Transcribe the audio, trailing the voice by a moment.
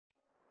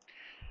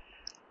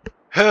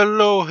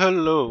Hello,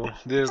 hello.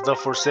 This is the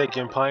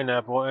Forsaken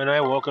Pineapple, and I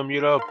welcome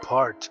you to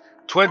part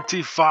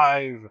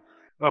 25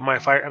 of my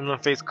Fire Emblem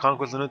Fates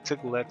Conquest Lunatic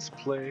Let's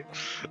Play.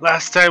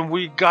 Last time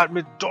we got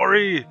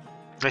Midori,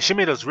 and she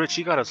made us rich.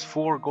 She got us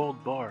 4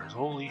 gold bars.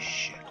 Holy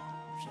shit.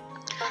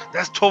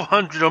 That's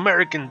 1,200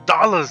 American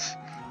dollars!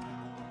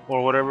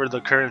 Or whatever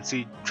the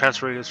currency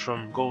transfer rate is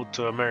from gold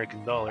to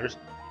American dollars.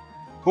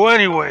 Well,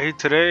 anyway,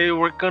 today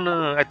we're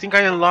gonna. I think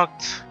I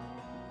unlocked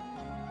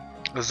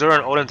Azura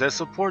and Odin's S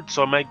support,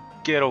 so I might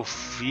get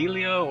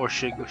Ophelia or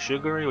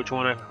Sugary,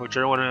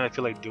 whichever one I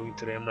feel like doing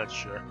today. I'm not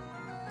sure.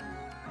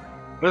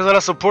 There's a lot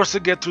of supports to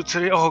get through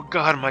today. Oh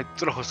god, my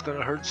throat's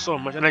gonna hurt so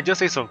much, and I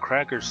just ate some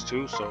crackers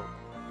too. So,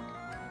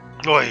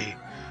 oi,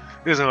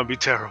 this is gonna be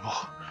terrible.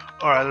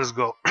 All right, let's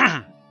go.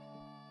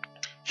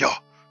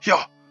 Yo,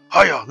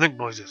 hiya, link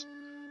noises.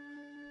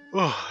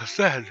 Oh,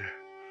 sad.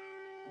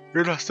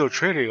 You're not still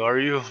trading, are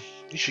you?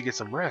 You should get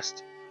some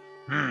rest.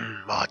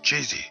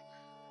 Cheesy.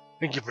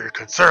 Thank you for your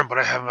concern, but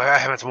I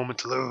haven't a moment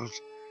to lose.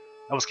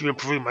 I must keep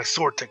improving my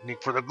sword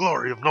technique for the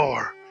glory of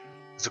Nor.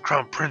 As the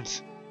Crown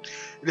Prince,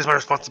 it is my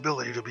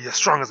responsibility to be as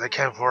strong as I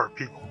can for our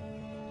people.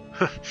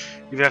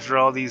 Even after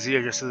all these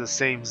years, you're still the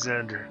same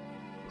Xander.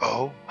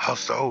 Oh, how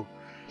so?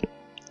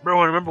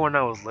 Bro, remember when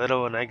I was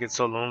little and I get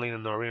so lonely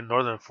in the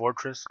northern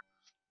fortress?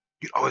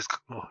 You'd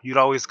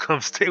always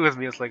come stay with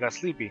me until I got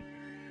sleepy,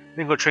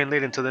 then go train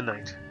late into the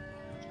night.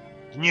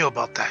 You knew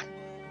about that,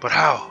 but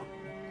how?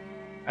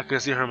 I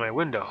could see her in my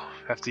window.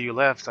 After you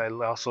left, I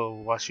also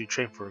watched you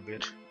train for a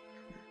bit.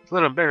 It's a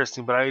little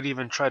embarrassing, but I'd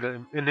even try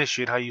to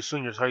initiate how you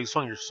swung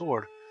your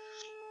sword.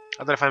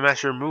 I thought if I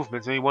mastered your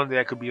movements, maybe one day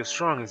I could be as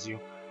strong as you.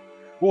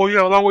 Well, you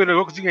have a long way to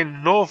go because you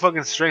gain no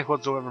fucking strength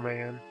whatsoever,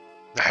 man.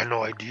 I had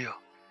no idea.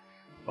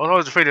 I was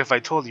always afraid if I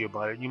told you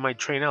about it, you might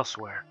train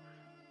elsewhere.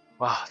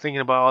 Wow, thinking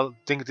about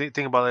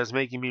it is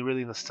making me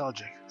really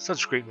nostalgic.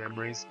 Such great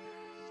memories.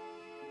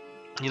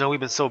 You know, we've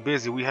been so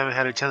busy, we haven't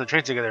had a chance to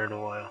train together in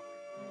a while.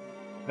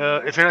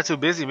 If you're not too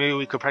busy, maybe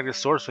we could practice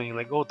sword swinging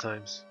like old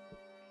times.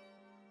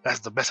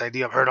 That's the best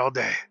idea I've heard all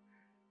day.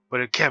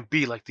 But it can't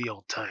be like the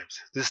old times.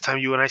 This time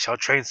you and I shall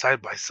train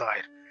side by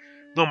side.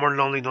 No more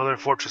lonely northern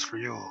fortress for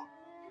you.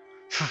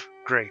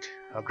 Great.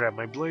 I'll grab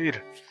my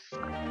blade.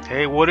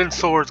 Hey, wooden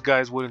swords,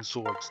 guys. Wooden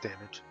swords, damn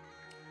it.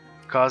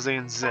 Kaze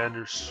and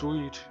Xander,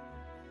 sweet.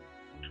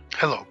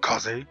 Hello,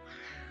 Kaze.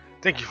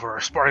 Thank you for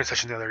our sparring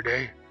session the other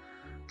day.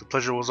 The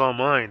pleasure was all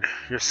mine.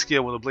 Your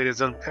skill with the blade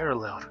is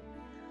unparalleled.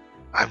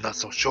 I'm not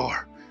so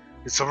sure.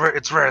 It's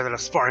rare that a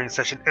sparring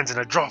session ends in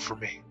a draw for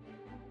me.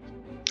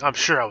 I'm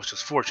sure I was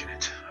just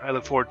fortunate. I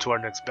look forward to our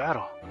next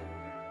battle.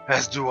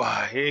 As do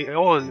I.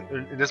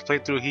 In this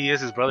playthrough, he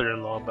is his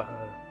brother-in-law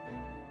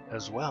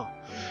as well.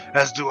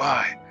 As do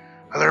I.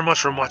 I learn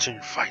much from watching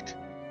you fight.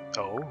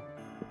 Oh?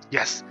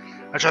 Yes,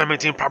 I try to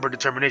maintain proper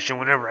determination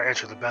whenever I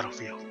enter the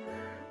battlefield.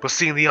 But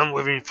seeing the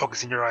unwavering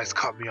focus in your eyes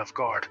caught me off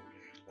guard.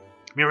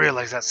 Made me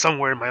realize that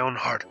somewhere in my own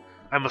heart,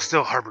 I must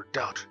still harbor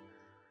doubt.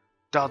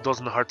 Doubt dwells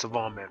in the hearts of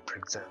all men,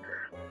 Prince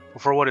Xander.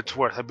 But for what it's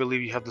worth, I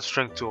believe you have the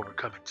strength to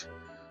overcome it.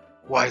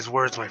 Wise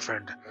words, my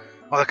friend.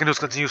 All I can do is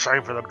continue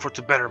striving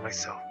to better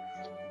myself.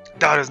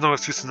 Doubt is no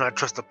excuse to not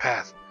trust the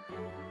path.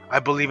 I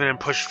believe in and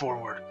push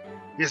forward.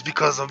 It is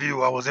because of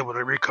you I was able to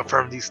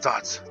reconfirm these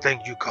thoughts.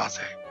 Thank you, Kaze.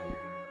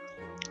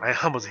 I am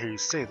humbled to hear you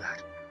say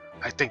that.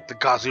 I thank the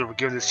gods we were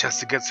given this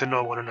chance to get to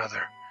know one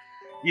another.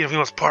 Even if we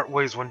must part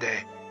ways one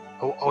day,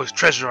 I will always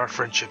treasure our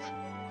friendship.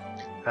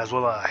 As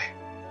will I.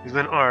 It's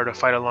been an honor to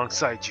fight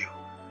alongside you.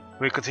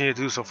 We continue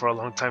to do so for a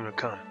long time to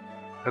come.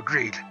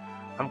 Agreed.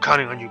 I'm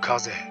counting on you,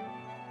 Kaze.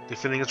 The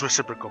feeling is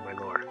reciprocal, my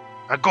lord.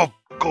 Now go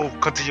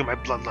continue my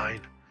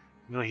bloodline.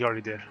 You know he already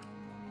did.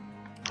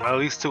 Well, at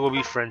least two will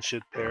be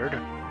friendship paired.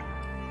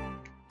 I'm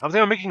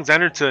thinking of making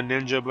Xander to a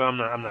ninja, but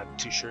I'm not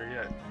too sure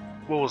yet.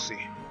 Well, we'll see.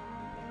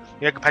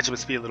 Yeah, I can patch up his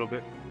speed a little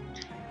bit.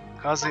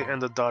 Kaze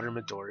and the daughter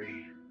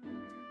Midori.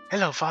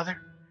 Hello,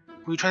 father.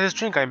 Will you try this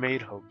drink I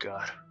made? Oh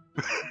god.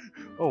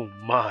 Oh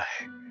my.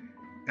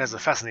 It has a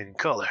fascinating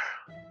color.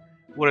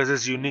 What is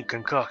this unique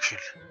concoction?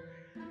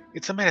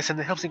 It's a medicine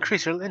that helps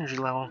increase your energy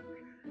level.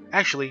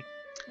 Actually,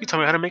 you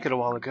told me how to make it a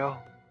while ago.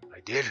 I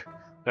did?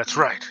 That's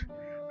right.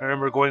 I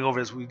remember going over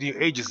this with you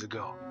ages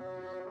ago.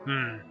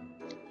 I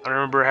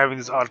remember having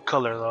this odd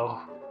color,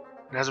 though.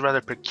 It has a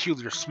rather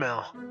peculiar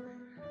smell.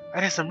 I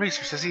did some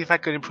research to see if I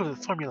could improve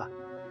the formula.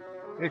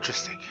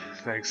 Interesting.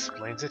 That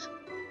explains it.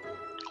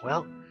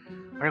 Well,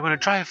 are you going to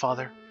try it,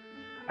 father?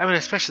 I mean,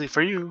 especially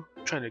for you.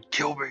 Trying to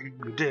kill me,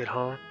 you did,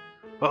 huh?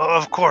 Well,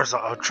 of course,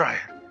 I'll try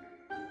it.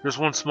 There's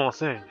one small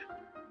thing.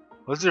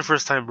 Well, this is your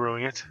first time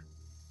brewing it,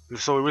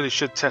 so we really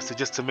should test it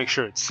just to make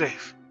sure it's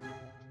safe.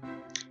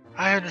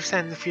 I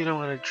understand if you don't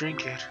want to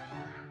drink it.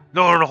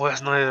 No,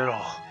 that's not it at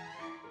all.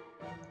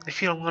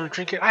 If you don't want to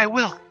drink it, I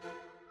will.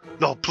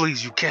 No,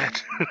 please, you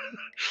can't.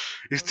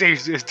 It's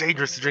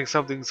dangerous to drink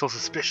something so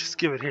suspicious.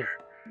 Give it here.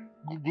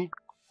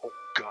 Oh,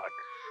 God.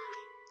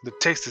 The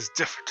taste is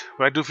different,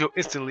 but I do feel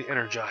instantly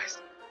energized.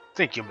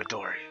 Thank you,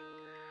 Midori.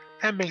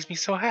 That makes me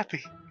so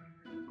happy.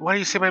 Why do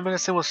you say my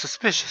medicine was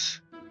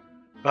suspicious?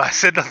 I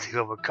said nothing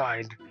of a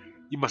kind.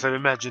 You must have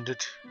imagined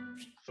it.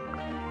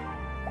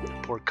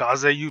 Poor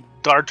Kaze, you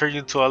dart turned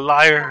into a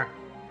liar.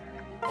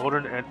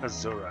 Odin and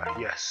Azura,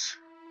 yes.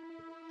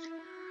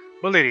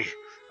 Well, lady,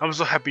 I'm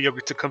so happy you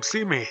agreed to come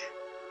see me.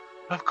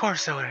 Of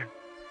course, Odin.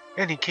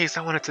 In any case,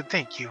 I wanted to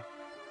thank you.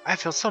 I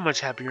feel so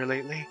much happier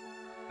lately.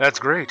 That's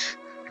great,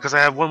 because I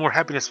have one more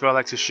happiness spell I'd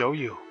like to show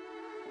you.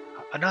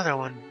 Another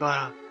one,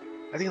 but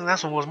I think the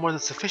last one was more than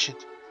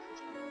sufficient.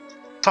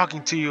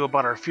 Talking to you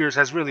about our fears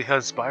has really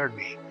inspired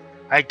me.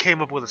 I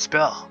came up with a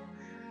spell.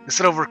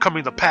 Instead of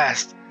overcoming the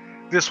past,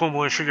 this one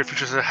will ensure your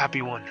future is a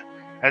happy one.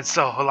 And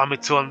so, allow me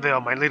to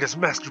unveil my latest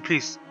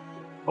masterpiece,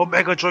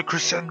 Omega Joy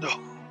Crescendo.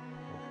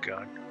 Oh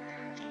god.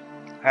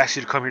 I asked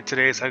you to come here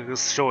today so I could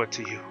show it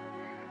to you.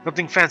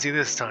 Nothing fancy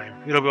this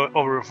time. It'll be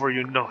over before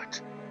you know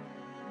it.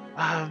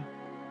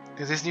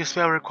 Does this new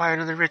spell require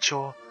another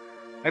ritual?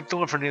 I'd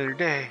do it for another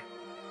day.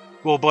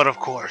 Well, but of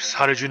course.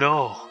 How did you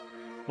know?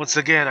 Once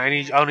again,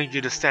 I'll need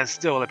you to stand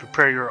still and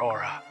prepare your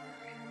aura.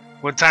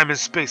 When time and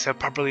space have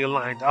properly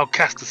aligned, I'll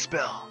cast the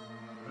spell.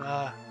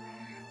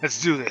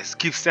 Let's do this.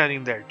 Keep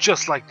standing there,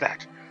 just like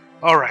that.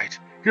 Alright,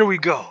 here we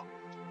go.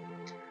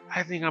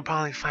 I think I'm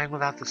probably fine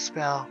without the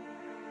spell.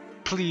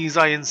 Please,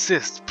 I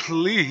insist,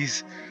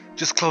 please.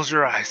 Just close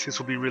your eyes, this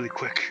will be really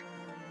quick.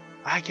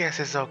 I guess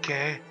it's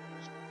okay.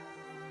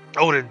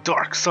 Odin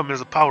Dark summons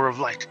the power of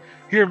light.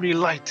 Hear me,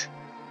 light.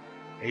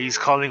 He's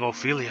calling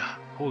Ophelia.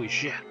 Holy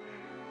shit.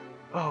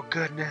 Oh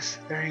goodness,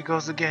 there he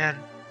goes again.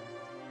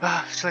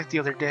 Just like the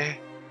other day.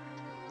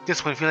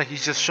 This one I feel like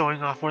he's just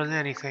showing off more than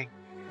anything.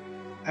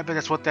 I bet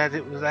that's what that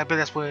is. I bet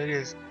that's what it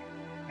is.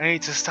 I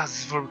need to stop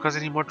this before it becomes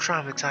any more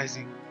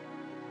traumatizing.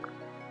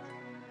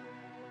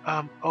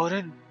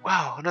 Odin?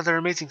 Wow, another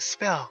amazing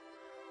spell.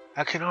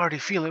 I can already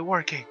feel it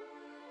working.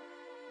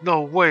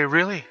 No way,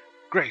 really?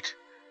 Great.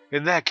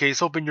 In that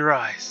case, open your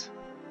eyes.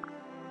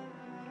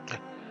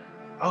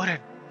 Odin,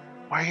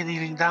 why are you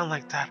kneeling down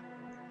like that?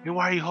 And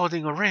why are you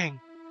holding a ring?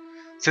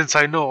 Since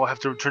I know I'll have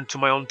to return to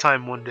my own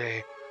time one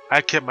day,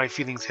 I kept my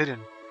feelings hidden.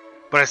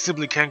 But I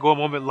simply can't go a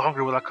moment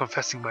longer without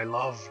confessing my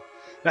love.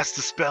 That's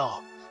the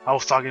spell I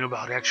was talking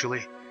about,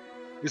 actually.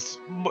 It's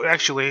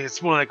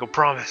more like a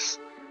promise.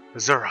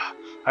 Azura,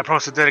 I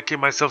promise to dedicate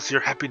myself to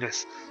your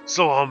happiness.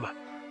 So,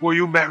 will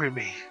you marry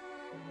me?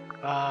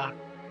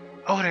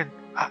 Odin,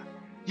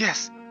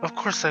 yes, of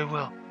course I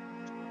will.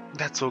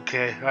 That's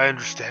okay, I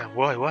understand.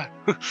 What?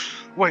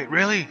 Wait,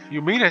 really?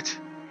 You mean it?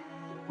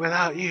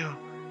 Without you,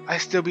 I'd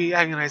still be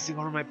agonizing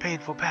over my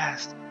painful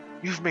past.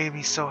 You've made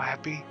me so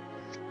happy.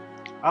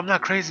 I'm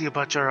not crazy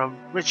about your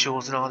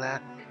rituals and all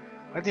that.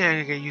 I think I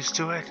can get used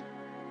to it.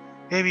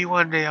 Maybe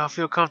one day I'll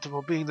feel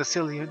comfortable being that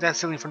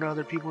silly for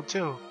other people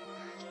too.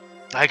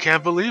 I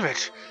can't believe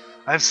it.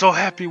 I'm so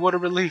happy, what a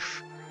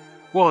relief.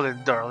 Well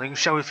then, darling,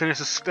 shall we finish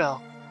the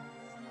spell?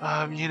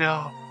 I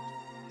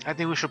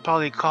think we should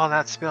probably call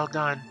that spell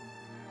done.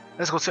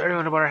 Let's go tell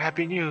everyone about our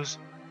happy news.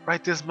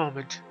 Right this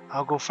moment.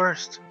 I'll go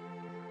first.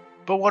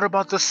 But what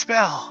about the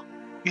spell?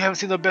 You haven't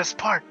seen the best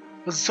part.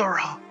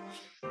 Azura.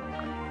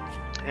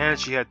 And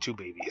she had 2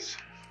 babies.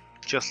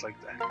 Just like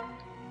that.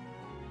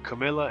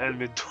 Camilla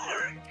and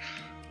Midori.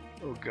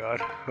 Oh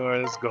god.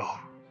 Alright, let's go.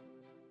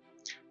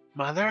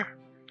 Mother?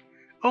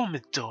 Oh,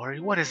 Midori,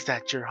 what is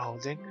that you're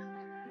holding?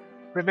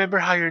 Remember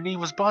how your knee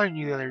was bothering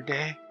you the other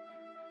day?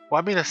 Well,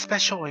 I made a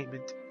special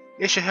ointment.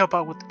 It should help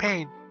out with the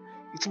pain.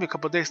 It took me a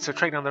couple days to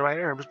track down the right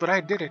herbs, but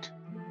I did it.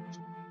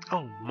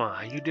 Oh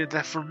my, you did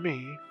that for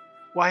me?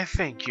 Why,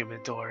 thank you,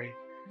 Midori.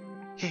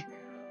 Hey,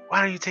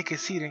 why don't you take a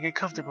seat and get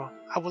comfortable?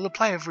 I will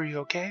apply it for you,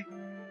 okay?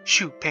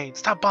 Shoot, pain,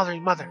 stop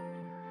bothering Mother.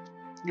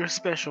 Your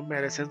special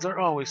medicines are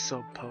always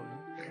so potent.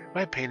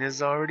 My pain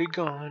is already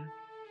gone.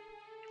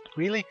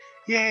 Really?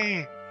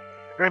 Yay!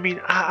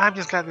 I'm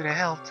just glad that it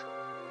helped.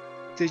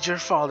 Did your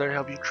father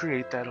help you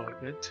create that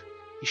ointment?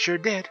 He sure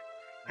did.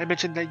 I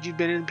mentioned that you'd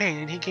been in pain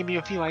and he gave me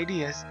a few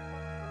ideas.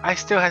 I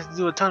still have to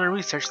do a ton of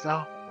research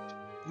though.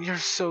 You're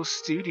so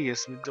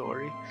studious,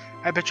 Midori.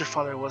 I bet your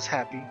father was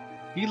happy.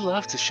 He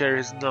loved to share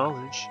his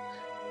knowledge.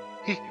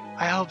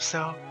 I hope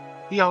so.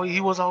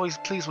 He was always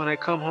pleased when I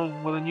come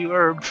home with a new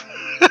herb.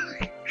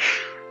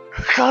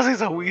 Cause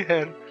he's a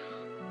weedhead.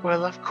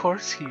 Well, of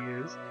course he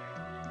is.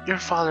 Your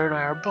father and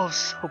I are both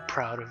so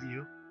proud of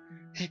you.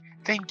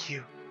 Thank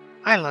you.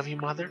 I love you,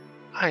 Mother.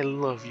 I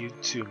love you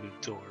too,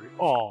 Midori.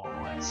 Oh,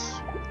 that's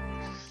sweet.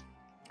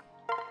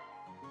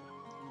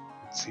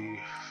 Let's see.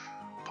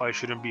 Probably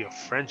shouldn't be a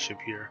friendship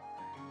here.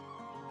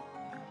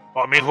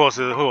 Well, I mean, who else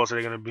are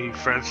they gonna be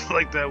friends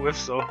like that with?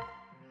 So,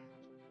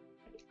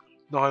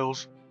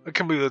 Niles, I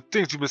can't believe the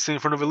things you've been saying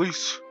in front of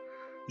Elise.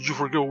 Did you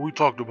forget what we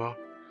talked about?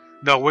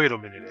 Now wait a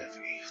minute,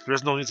 Effie.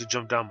 There's no need to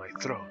jump down my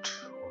throat.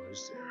 Or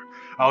is there?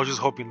 I was just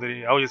helping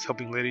Lady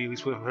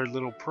Elise with her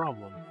little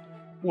problem.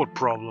 What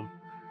problem?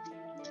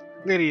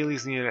 Lady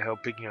Elise needed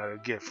help picking out a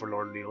gift for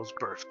Lord Leo's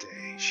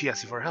birthday. She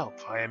asked me for help.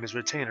 I am his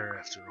retainer,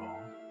 after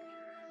all.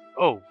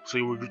 Oh, so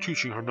you were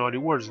teaching her naughty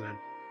words then?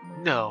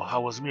 No, I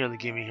was merely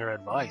giving her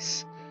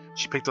advice.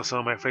 She picked up some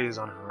of my phrases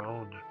on her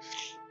own.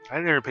 I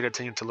never paid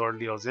attention to Lord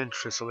Leo's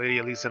interest, so Lady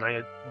Elisa and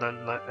I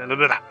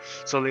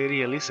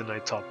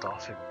talked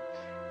often.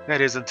 That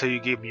is, until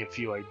you gave me a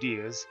few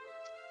ideas.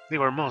 They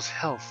were most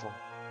helpful.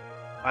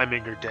 I'm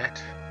in your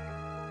debt.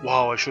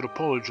 Wow, I should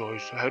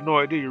apologize. I had no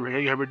idea you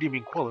had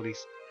redeeming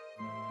qualities.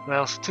 My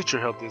also teacher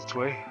helped this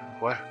way.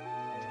 What?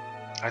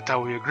 I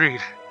thought we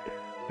agreed.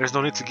 There's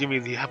no need to give me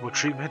the apple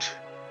treatment.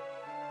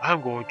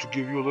 I'm going to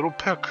give you a little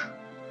peck.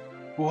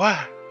 What?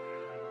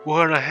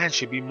 Well, a hand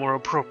should be more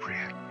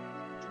appropriate.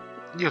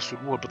 Yes,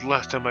 it would, but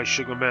last time I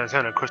shook a man's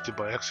hand, I crushed it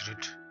by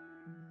accident.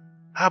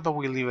 How about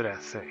we leave it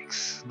at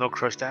thanks? No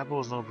crushed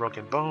apples, no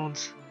broken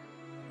bones.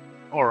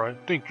 Alright,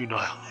 thank you,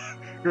 Niall.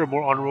 You're a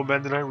more honorable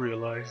man than I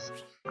realized.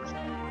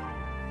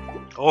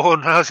 Oh,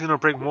 Niall's gonna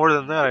break more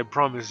than that, I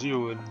promise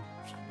you, in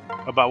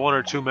about 1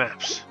 or 2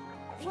 maps.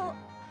 Well,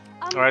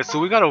 Alright, so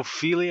we got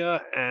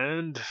Ophelia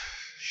and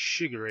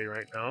Shigure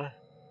right now.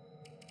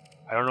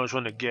 I don't know which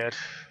one to get.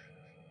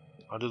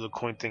 I'll do the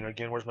coin thing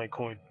again. Where's my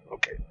coin?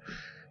 Okay.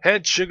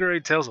 Head,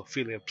 Shigure, tails,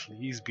 Ophelia.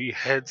 Please be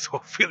head. So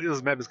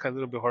Ophelia's map is kind of a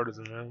little bit harder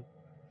than that.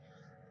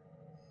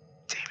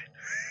 Damn it.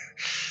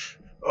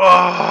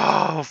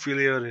 Oh,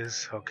 Ophelia it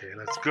is. Okay,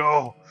 let's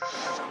go.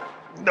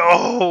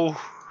 No!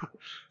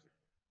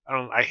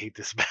 I hate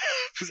this map.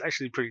 It's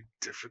actually pretty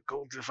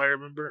difficult if I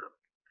remember.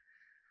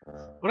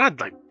 Well,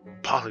 not like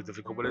possibly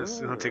difficult, but it's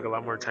gonna take a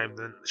lot more time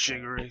than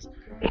Shigure's.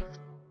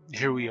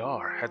 Here we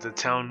are, at the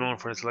town known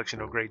for its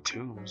selection of great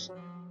tombs.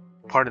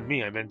 Pardon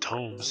me, I meant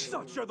tomes.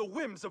 Such are the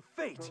whims of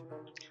fate.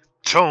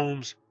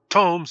 Tomes!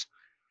 Tomes!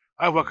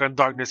 I walk on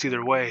darkness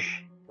either way.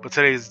 But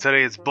today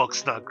it's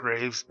books, not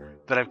graves,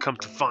 that I've come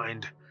to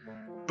find.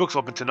 Books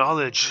open to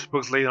knowledge,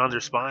 books laid on their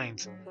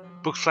spines,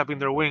 books flapping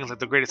their wings like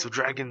the greatest of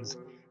dragons.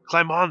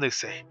 Climb on, they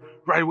say.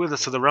 Ride with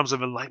us to the realms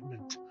of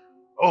enlightenment.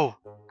 Oh,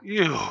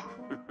 ew.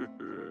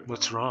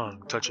 What's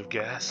wrong? Touch of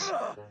gas?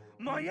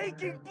 My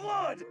aching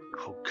blood!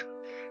 Oh, God.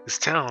 This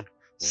town,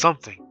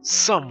 something,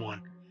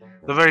 someone.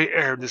 The very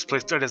air in this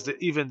place threatens the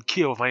even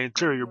keel of my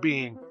interior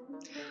being.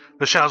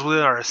 The shadows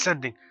within are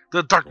ascending.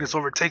 The darkness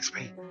overtakes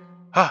me.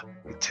 Ah,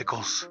 it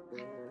tickles.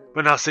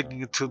 But now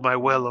sinking into my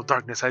well of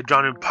darkness, I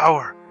drown in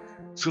power.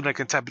 Soon I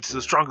can tap into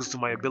the strongest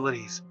of my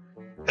abilities.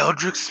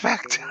 Eldritch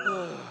Spect!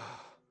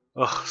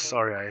 Oh,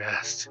 sorry I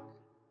asked.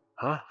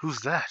 Huh?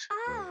 Who's that?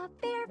 Ah,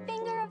 fair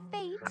finger of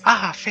fate.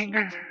 Ah,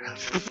 finger.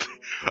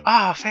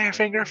 Ah, fair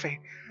finger of fate.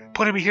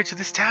 Putting me here to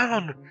this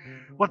town.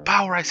 What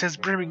power I sense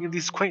brimming in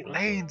these quaint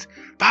lanes.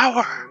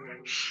 Power!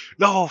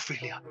 No,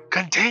 Ophelia,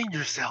 contain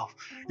yourself.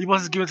 You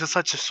mustn't give in to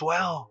such a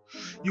swell.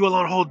 You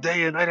alone hold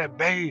day and night at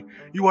bay.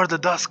 You are the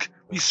dusk.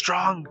 Be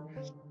strong.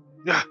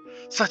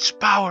 Such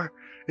power.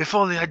 If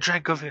only I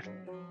drank of it.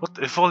 What?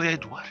 If only I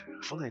what?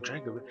 If only I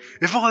drank of it.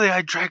 If only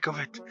I drank of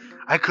it.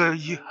 I could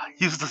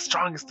use the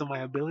strongest of my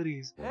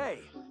abilities. Hey.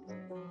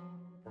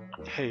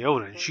 Hey,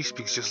 Odin, she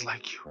speaks just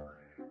like you.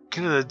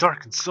 King of the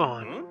dark and so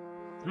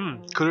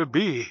on. Could it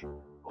be?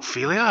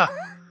 Ophelia?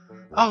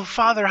 Oh,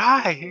 Father,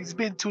 hi. It's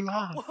been too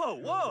long. Whoa,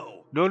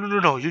 whoa.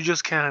 No. You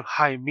just can't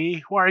hi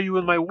me. Why are you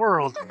in my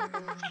world?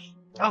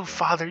 Oh,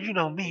 Father, you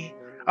know me.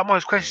 I'm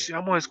always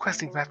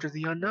questing after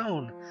the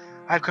unknown.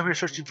 I've come here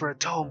searching for a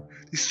tome.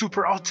 The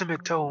super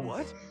ultimate tome.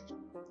 What?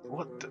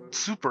 What? The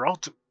super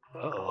ultimate?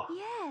 Uh-oh.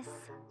 Yes.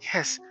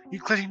 Yes, you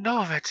clearly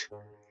know of it.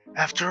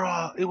 After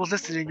all, it was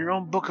listed in your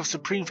own book of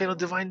supreme fatal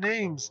divine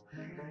names.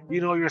 You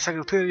know your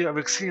encyclopedia of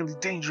exceedingly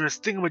dangerous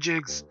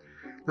thingamajigs.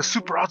 The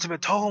super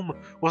ultimate tome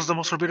was the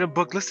most forbidden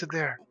book listed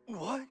there.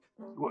 What?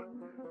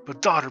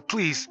 But daughter,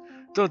 please,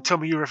 don't tell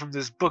me you read from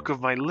this book of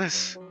my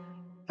list.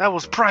 That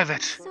was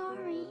private.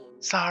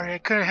 Sorry, I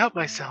couldn't help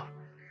myself.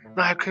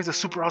 Now I crave the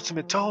super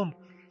ultimate tome.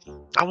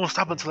 I won't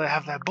stop until I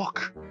have that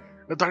book.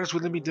 The darkness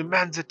within me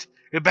demands it.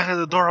 It bangs at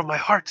the door of my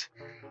heart.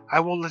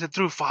 I won't let it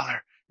through,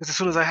 Father. Just as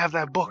soon as I have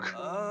that book.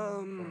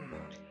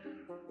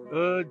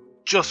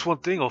 Just one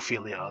thing,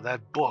 Ophelia.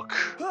 That book.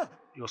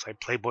 It was like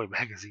Playboy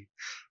magazine.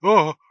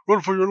 Oh,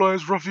 run for your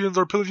lives, ruffians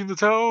are pillaging the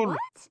town.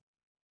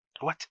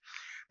 What?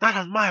 Not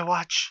on my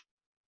watch.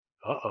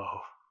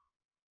 Uh-oh.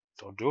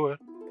 Don't do it.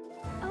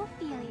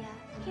 Ophelia,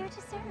 here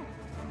to serve.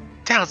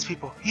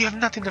 Townspeople, you have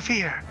nothing to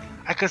fear.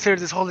 I consider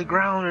this holy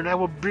ground, and I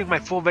will bring my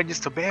full vengeance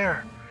to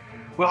bear.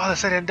 When all is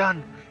said and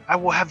done, I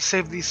will have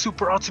saved the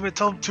super ultimate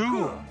tome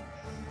too.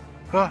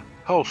 Huh?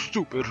 How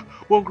stupid.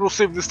 One girl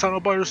saved this town all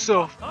by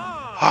herself.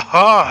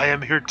 Ha! I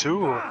am here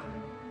too.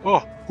 Oh,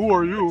 who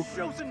are you? The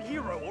chosen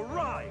hero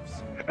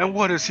arrives. And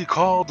what is he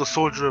called? The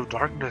Soldier of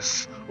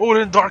Darkness.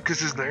 Odin Dark is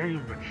his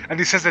name. And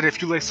he says that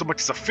if you lay so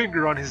much as a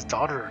finger on his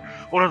daughter,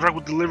 Odin Dark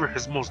will deliver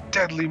his most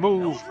deadly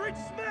move. Eldritch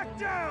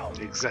Smackdown!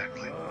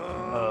 Exactly.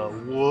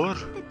 What?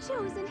 The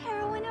chosen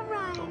heroine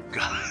arrives. Oh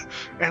God.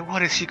 And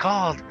what is she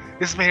called?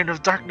 This Maiden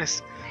of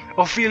Darkness.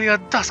 Ophelia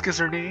Dusk is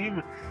her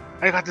name.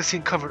 I got the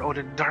scene covered,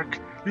 Odin Dark.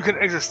 You can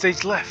exit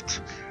stage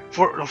left.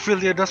 For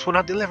Ophelia Dusk will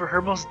not deliver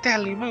her most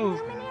deadly move.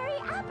 Luminary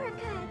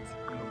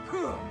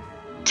uppercut.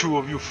 Two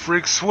of you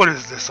freaks, what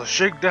is this, a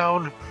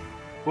shakedown?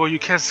 Well, you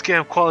can't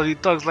scam quality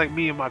thugs like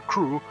me and my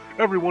crew.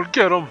 Everyone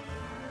get 'em!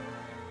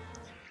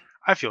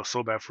 I feel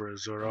so bad for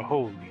Azura,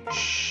 holy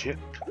shit.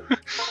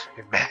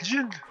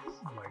 Imagine?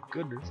 Oh my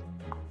goodness.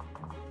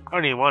 I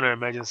don't even want to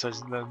imagine such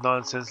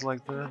nonsense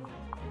like that.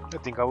 I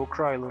think I will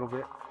cry a little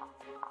bit.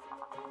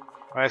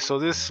 Alright, so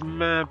this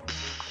map...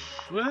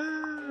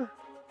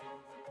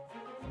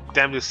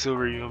 damn this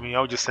Silver Yumi.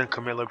 I would just send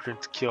Camilla up here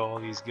to kill all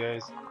these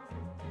guys.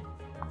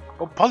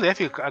 Oh, probably if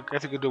you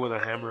could do it with a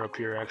hammer up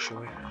here,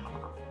 actually.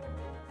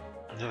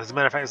 As a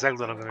matter of fact, exactly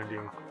what I'm gonna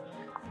do.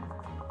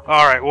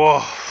 Alright,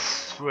 well,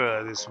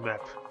 this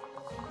map.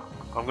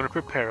 I'm gonna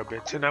prepare a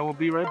bit, and I will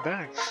be right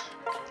back.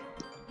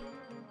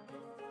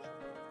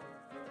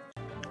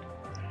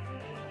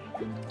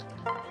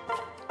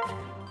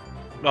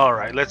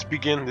 Alright, let's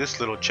begin this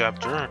little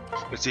chapter.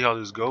 Let's see how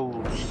this goes.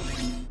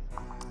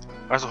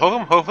 Alright, so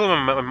hopefully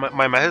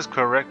my math is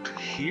correct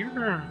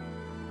here.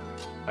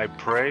 I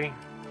pray.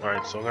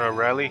 Alright, so I'm gonna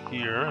rally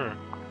here.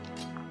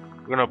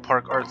 We're gonna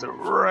park Arthur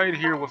right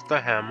here with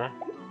the hammer.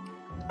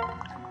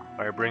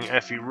 Alright, bring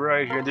Effie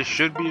right here. This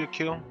should be a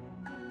kill.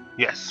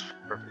 Yes,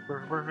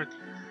 perfect.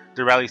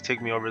 The rallies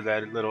take me over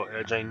that little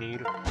edge I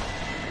need.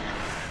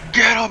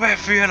 Get up,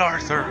 Effie and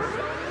Arthur!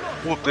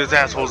 Whoop this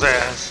asshole's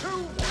ass.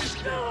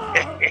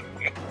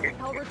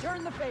 I'll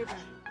return the favor.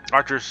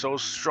 Arthur's so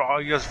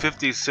strong. He has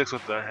 56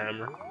 with the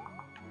hammer.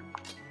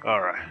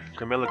 Alright,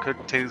 Camilla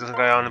could take this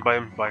guy on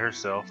by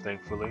herself,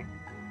 thankfully.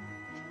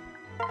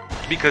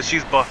 Because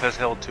she's buff as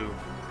hell too.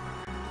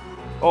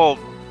 Oh,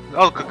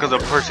 because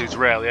of Percy's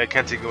rally. I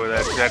can't take away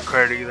that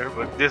credit either.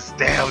 But this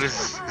is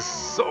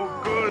so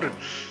good.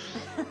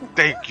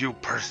 Thank you,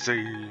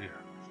 Percy.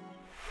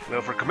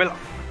 Well, for Camilla,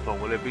 what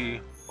will it be?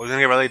 I was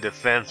gonna get rally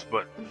defense,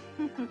 but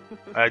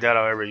I doubt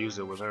I'll ever use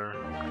it with her.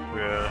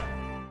 Yeah.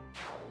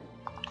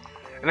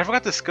 And I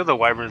forgot the skill the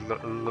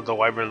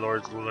Wyvern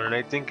Lords learn.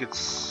 I think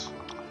it's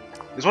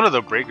one of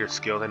the breaker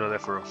skills. I know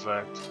that for a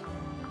fact.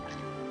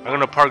 I'm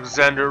gonna park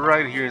Xander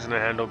right here. He's gonna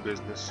handle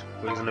business.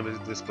 But he's gonna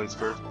visit this place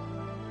first.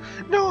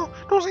 No,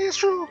 don't say it's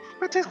true.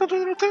 My tank's going to a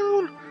little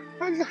town.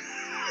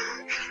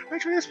 I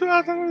try to spit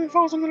out that when it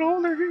falls a little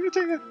older. Here, you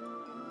take it.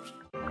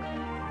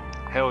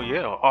 Hell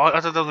yeah. Oh, I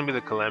thought that was gonna be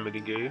the Calamity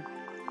Gate.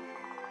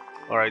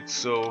 Alright,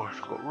 so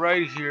go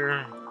right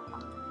here.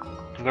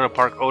 I'm gonna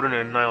park Odin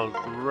and Niles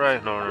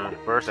right. No.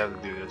 First, I have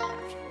to do this.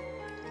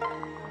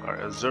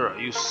 Alright,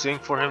 Azura, you sing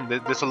for him.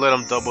 This will let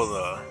him double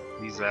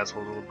these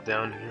assholes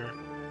down here.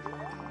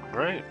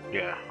 Right?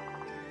 Yeah.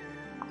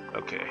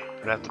 Okay.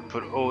 I have to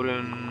put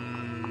Odin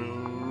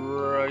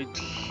right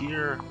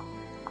here.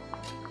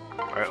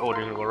 Alright,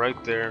 Odin will go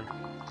right there.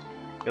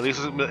 At least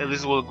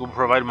we'll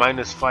provide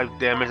 -5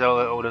 damage. That'll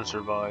let Odin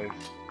survive.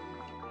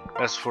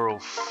 As for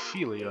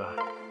Ophelia,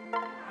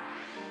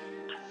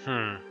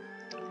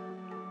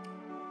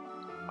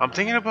 I'm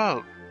thinking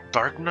about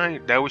Dark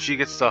Knight. That way she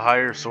gets the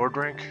higher sword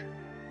rank.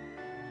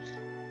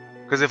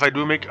 Because if I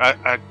do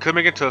I could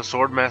make it to a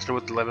sword master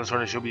with 11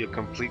 sword, and she'll be a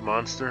complete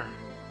monster.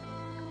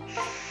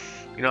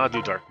 You know, I'll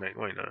do Dark Knight.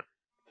 Why not?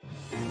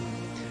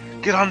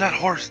 Get on that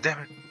horse, damn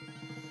it!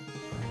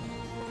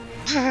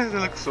 That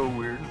looks so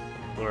weird.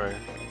 Alright.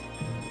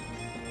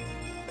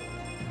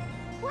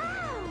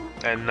 Wow!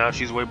 And now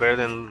she's way better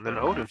than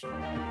Odin.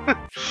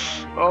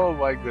 Oh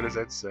my goodness,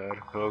 that's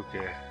sad.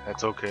 Okay,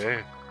 that's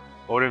okay.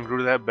 Odin grew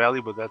to that belly,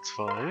 but that's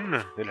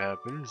fine. It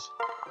happens.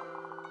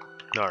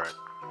 Alright.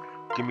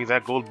 Give me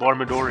that gold bar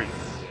Midori.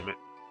 Damn it.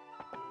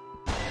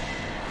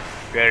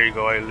 There you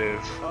go, I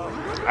live.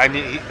 I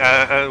need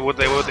with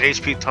the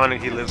HP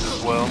tonic he lives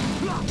as well.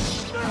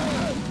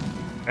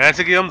 And I have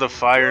to give him the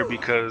fire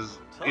because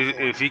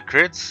if he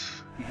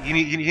crits, he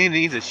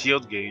needs a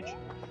shield gauge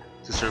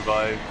to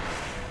survive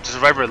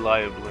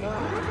reliably.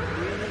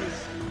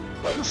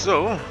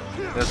 So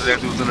that's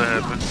exactly what's gonna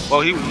happen.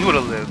 Well, he would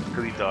have lived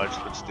because he dodged,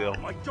 but still.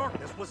 My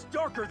darkness was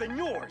darker than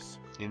yours.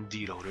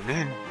 Indeed, Odin.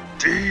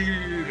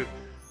 Indeed.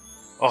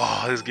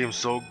 Oh, this game's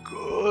so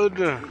good.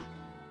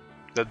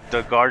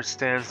 The guard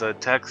stance, the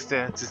attack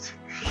stance.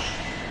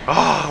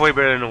 Oh, way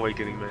better than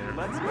Awakening, man.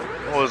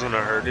 Oh, it's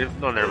gonna hurt.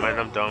 No, never mind.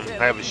 I'm dumb.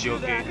 I have a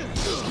shield gauge.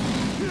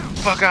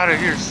 Fuck out of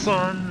here,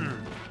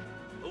 son.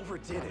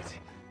 Overdid it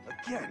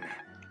again.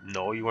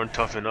 No, you weren't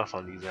tough enough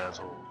on these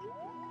assholes.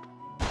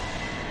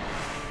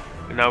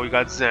 And now we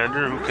got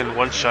Xander, who can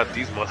one-shot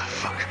these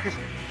motherfuckers.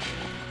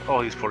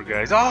 Oh, these poor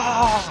guys.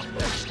 Oh!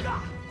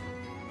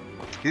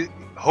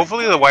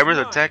 Hopefully the Wyverns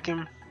attack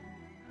him.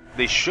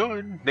 They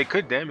should. They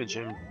could damage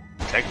him,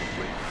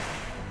 technically.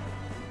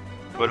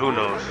 But who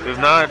knows? If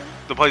not,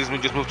 they'll probably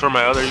just move toward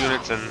my other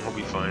units and we'll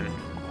be fine.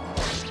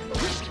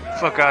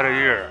 Fuck out of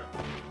here.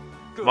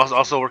 I'm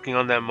also working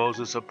on that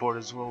Moses support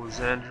as well with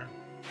Xander.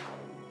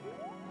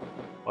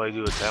 All you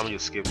do is time, you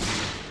skip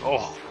these.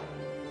 Oh!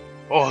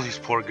 Oh, these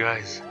poor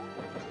guys.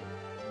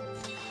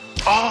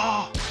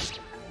 Oh!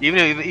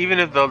 Even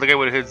if the guy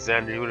would have hit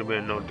Xander, he would have been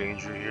in no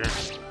danger here.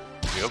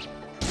 Yep.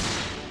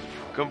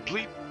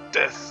 Complete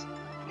death.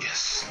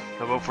 Yes.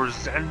 How about for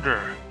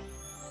Xander?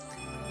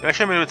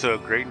 Actually, I made him into a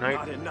Great Knight.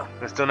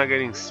 I'm still not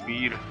getting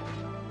speed.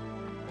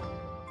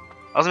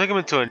 I was making him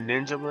into a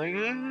ninja. I'm like,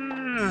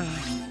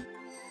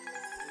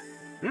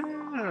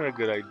 not a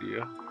good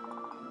idea.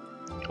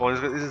 Oh,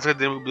 this guy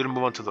didn't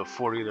move on to the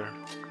fort either.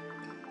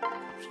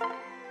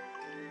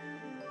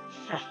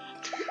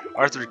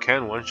 Arthur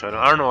can one-shot him.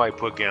 I don't know why I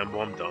put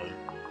Gamble. I'm dumb.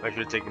 I should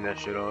have taken that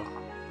shit off.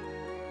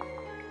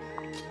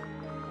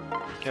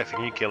 Yeah,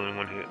 can you kill him in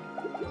one hit?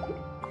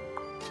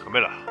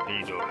 Camilla, can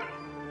you do it?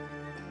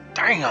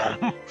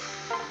 Damn!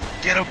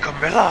 Get him,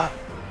 Camilla!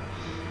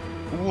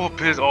 Whoop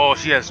his. Oh,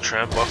 she has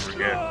tramp. I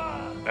forget.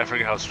 I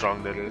forget how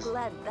strong that is.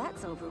 Glad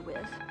that's over with.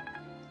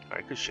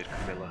 Alright, good shit,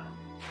 Camilla.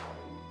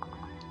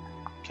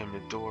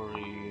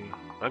 Kamidori.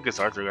 I guess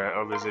Arthur got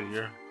a visit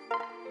here.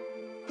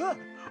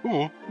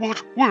 Oh,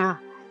 what? Where?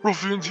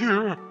 Ruffian's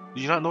here!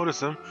 Did you not notice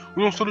him?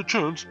 We don't stand a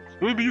chance.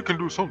 Maybe you can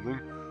do something.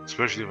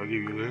 Especially if I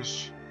give you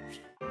this.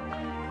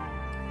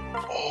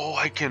 Oh,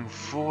 I can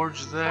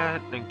forge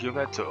that and give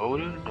that to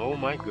Odin? Oh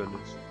my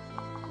goodness.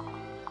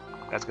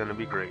 That's gonna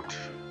be great.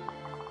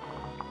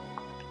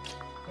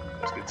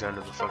 Let's get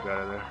Xander the fuck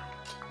out of there.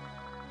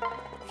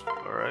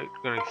 Alright,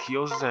 gonna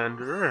heal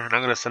Xander, and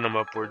I'm gonna send him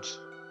upwards.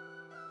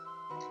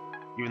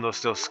 Even though it's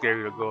still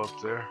scary to go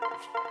up there.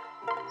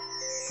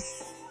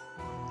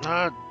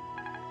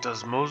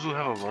 Does Mozu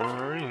have a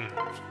vulnerary?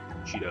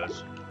 She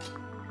does.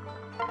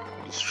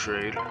 Just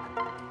trade.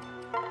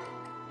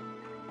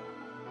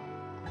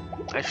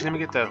 Actually, let me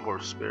get that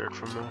horse spirit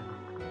from him.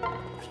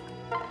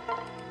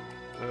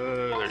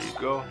 There you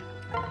go.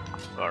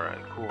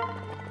 Alright, cool.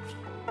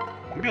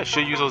 Maybe I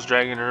should use those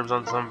dragon herbs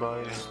on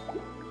somebody.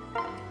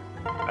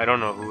 I don't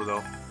know who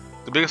though.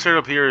 The biggest threat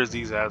up here is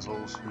these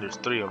assholes, and there's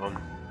 3 of them.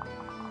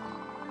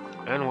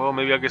 And well,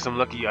 maybe I'll get some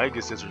lucky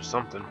Igises or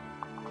something.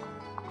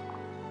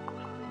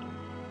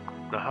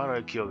 Now how do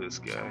I kill this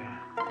guy?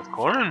 With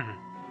corn?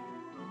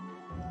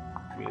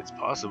 I mean, it's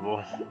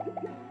possible.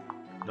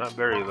 Not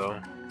berry though.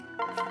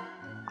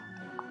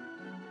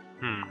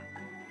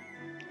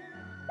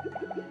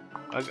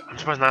 I'm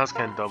surprised Niles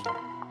can't double.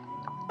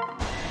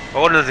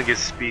 Odin doesn't get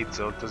speed,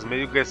 so does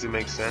maybe guess it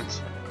makes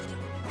sense.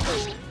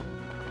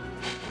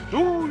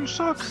 Ooh, you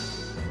suck!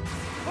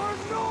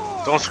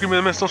 Don't scream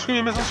and miss, don't scream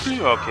and miss, don't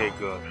scream! Okay,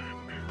 good.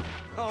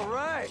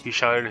 Alright! He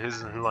shouted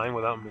his line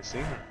without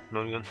missing.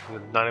 No,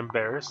 not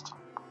embarrassed.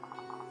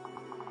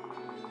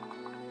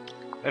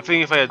 I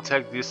think if I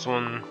attack this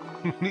one,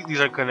 these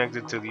are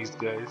connected to these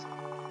guys.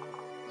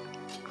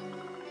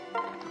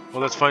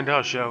 Well, let's find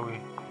out, shall we?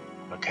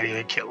 I can't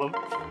even kill him.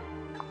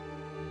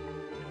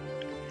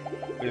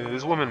 Did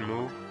this woman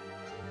move?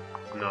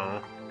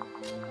 No.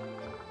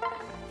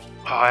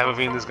 Oh, I have a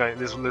feeling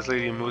this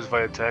lady moves if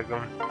I attack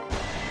him.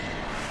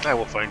 I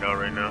will find out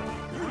right now.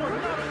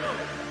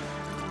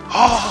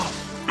 Oh!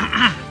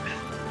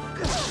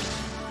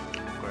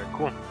 Alright,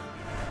 cool.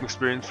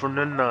 Experience for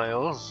the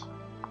Niles.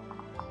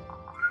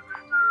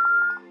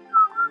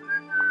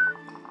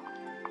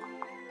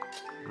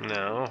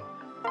 Now,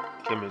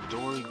 can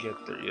Midori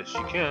get there? Yes,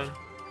 she can.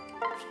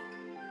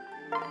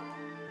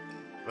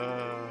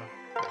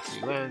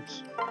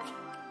 Lance.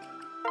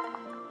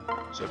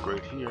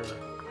 Separate here.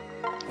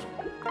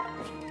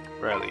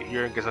 Rally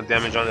here, get some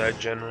damage on that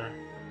general.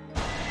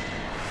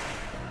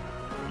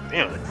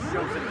 Damn.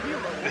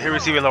 The hit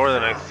is even lower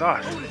than I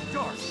thought.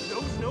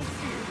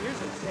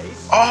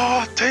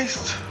 Oh,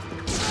 taste!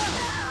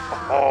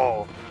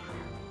 Oh,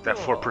 that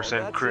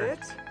 4% crit.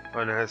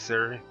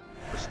 Unnecessary,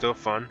 but still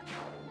fun.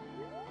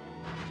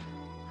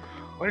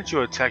 Why didn't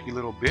you attack, you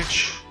little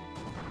bitch?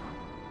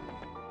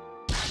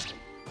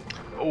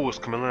 Oh, is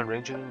Camilla in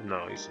range of him?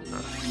 No, he's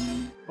not.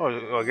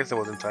 Oh, I guess it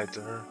wasn't tied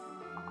to her.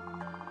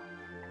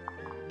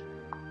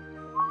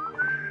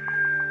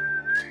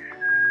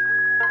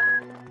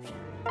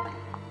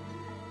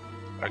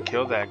 I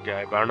killed that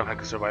guy, but I don't know if I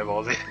can survive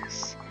all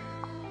this.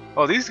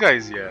 Oh, these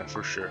guys, yeah,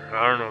 for sure.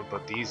 I don't know,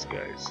 but these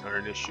guys are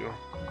an issue.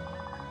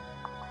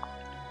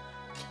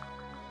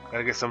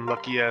 Gotta get some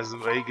lucky ass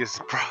Vegas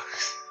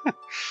procs.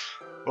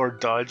 Or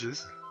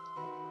dodges.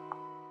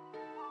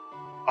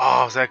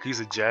 Oh, Zach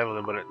used a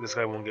javelin, but this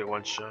guy won't get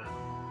one shot.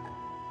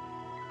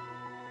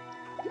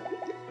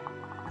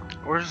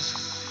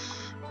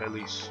 Where's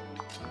Elise?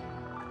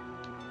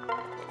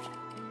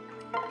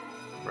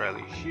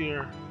 Rally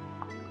here.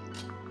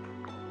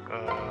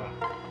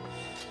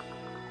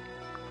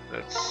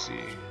 Let's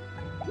see.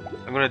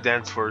 I'm gonna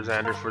dance for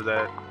Xander for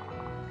that.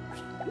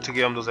 To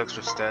give him those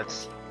extra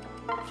stats.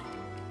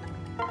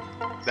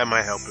 That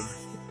might help him.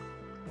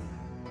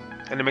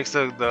 And it makes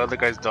the other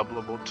guys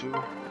doubleable too.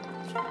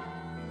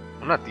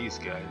 Well, not these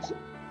guys.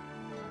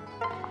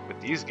 But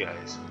these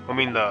guys. I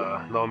mean the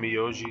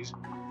Omiyojis.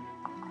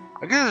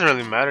 I guess it doesn't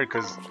really matter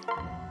because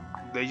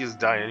they just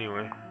die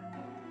anyway.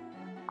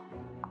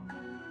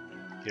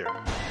 Here.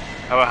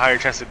 I have a higher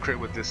chance to crit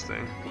with this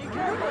thing.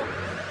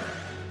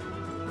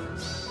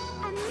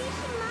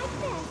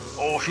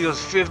 Oh, she does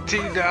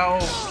 15 now!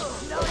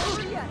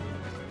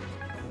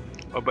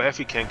 Oh, but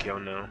Effie can't kill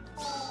now.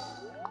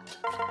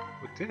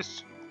 With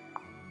this?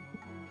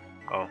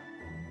 Oh.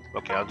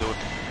 Okay, I'll do it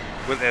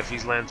with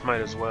Effie's lance,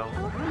 might as well.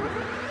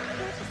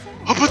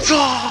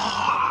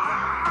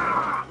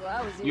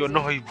 You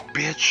annoying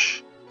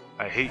bitch!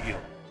 I hate you.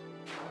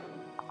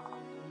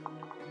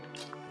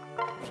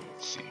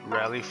 Let's see,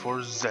 rally for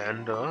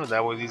Xander.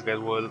 That way these guys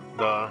will,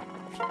 the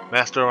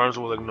Master Arms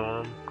will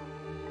ignore him.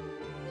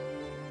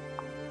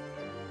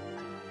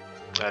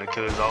 Gotta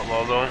kill his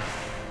outlaw though.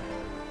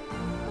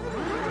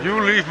 You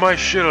leave my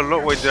shit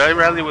alone. Wait, did I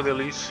rally with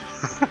Elise?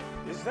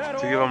 Is that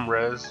To give him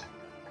res?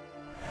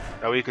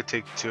 That way he could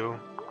take 2.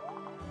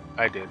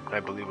 I did. I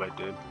believe I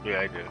did.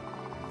 Yeah, I did.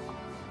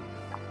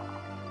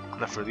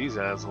 Not for these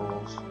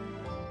assholes.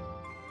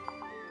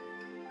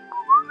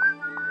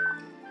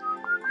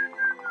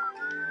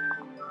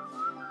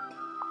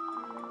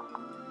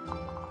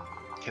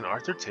 Can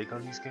Arthur take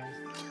on these guys?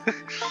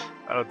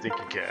 I don't think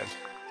he can.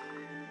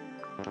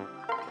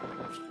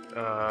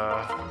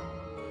 I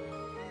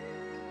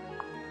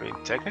mean,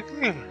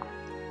 technically,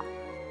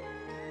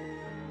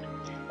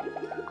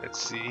 let's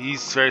see.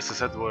 He's very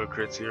susceptible to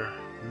crits here.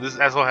 This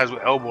asshole has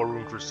elbow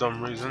room for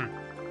some reason.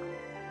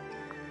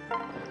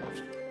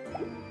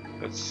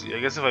 Let's see. I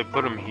guess if I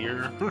put him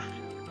here,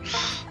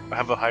 I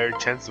have a higher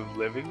chance of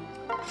living.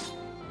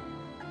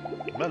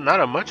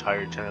 Not a much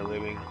higher chance of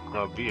living,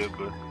 albeit,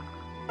 but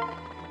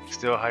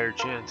still a higher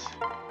chance.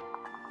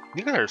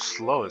 You guys are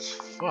slow as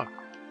fuck.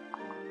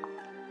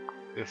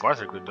 If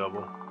Arthur could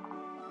double.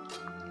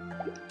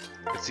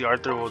 Let's see,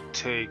 Arthur will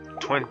take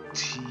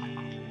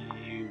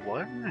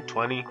 21?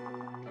 20?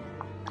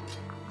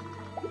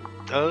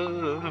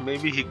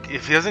 Maybe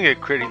if he doesn't get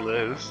crit, he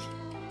lives.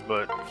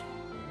 But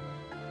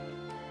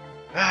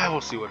we'll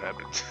see what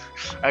happens.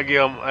 I gave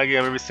him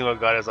every single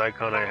goddess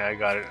icon I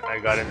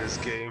got in this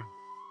game.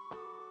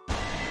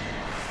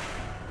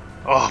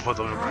 Oh, but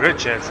those crit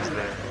chances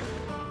there.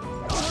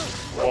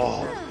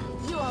 Oh.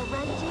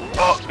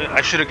 Oh,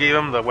 I should have gave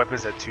him the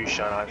weapons that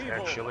 2-shot on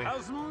actually.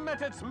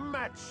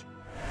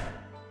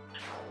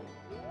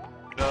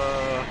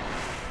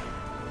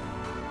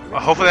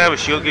 Hopefully I have a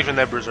shield gauge when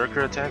that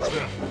berserker attacks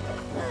me.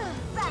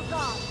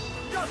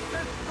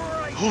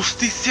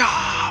 Justicia!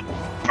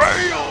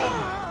 Bam!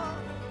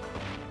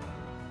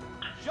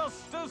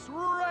 Justice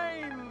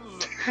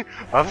reigns!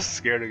 I'm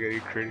scared of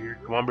getting crit here.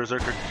 Come on,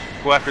 berserker.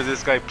 Go after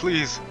this guy,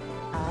 please.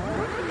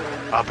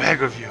 I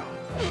beg of you.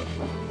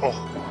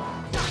 Oh.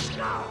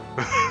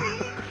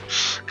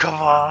 Come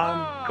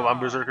on. Come on,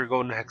 berserker,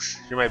 go next.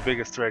 You're my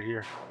biggest threat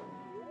here.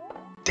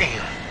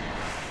 Damn.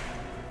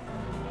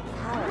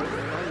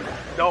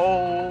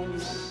 No.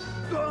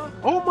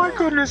 Oh my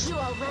goodness.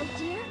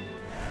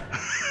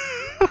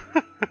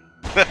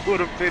 That would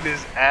have been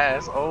his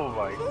ass. Oh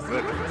my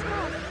goodness.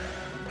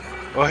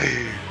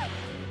 Oy.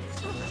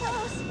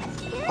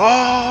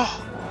 Oh.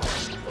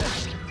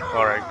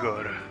 Alright,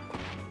 good.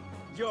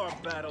 Your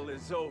battle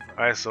is over.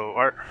 Alright, so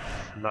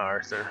not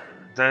Arthur.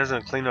 That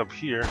doesn't clean up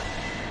here.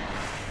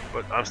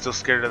 But I'm still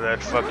scared of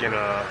that fucking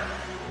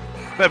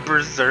that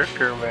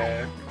berserker,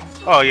 man.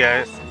 Oh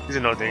yeah, he's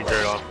in no danger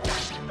at all.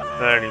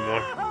 Not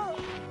anymore.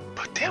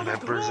 But damn,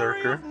 that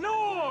berserker.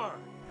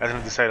 That's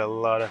gonna decide a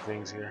lot of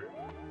things here.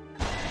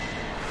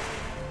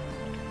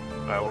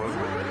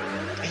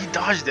 He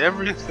dodged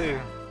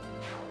everything.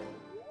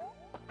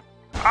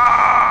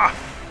 Ah!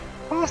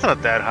 Well, that's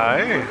not that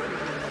high.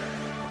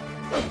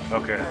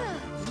 Okay.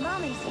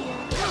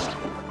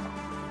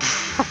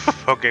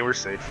 Okay, we're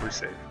safe. We're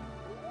safe.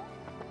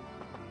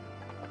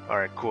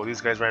 Alright, cool.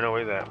 These guys ran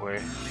away that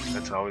way.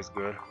 That's always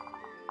good.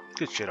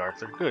 Good shit,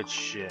 Arthur. Good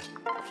shit.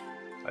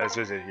 Let's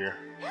visit here.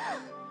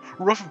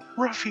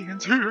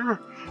 Ruffians here!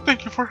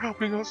 Thank you for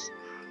helping us.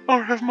 I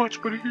don't have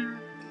much but here.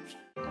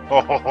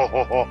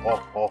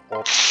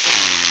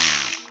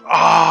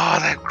 Ah,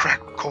 that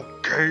crack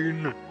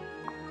cocaine!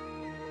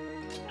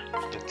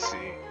 Let's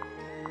see.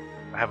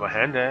 I have a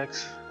hand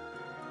axe.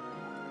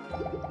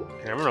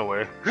 Can I run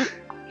away?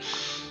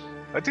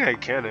 I think I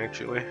can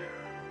actually.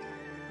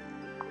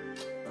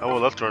 I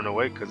would love to run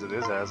away because of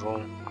this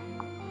asshole.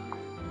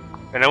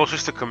 And I will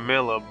switch to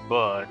Camilla,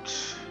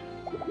 but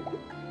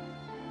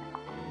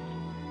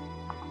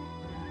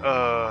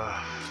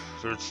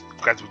there's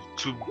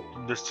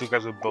two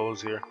guys with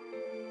bows here.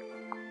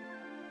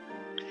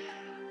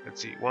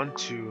 Let's see, 1,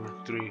 2,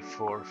 3,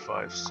 4,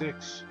 5,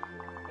 6.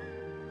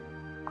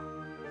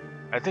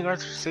 I think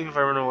Arthur's safe if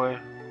I run away.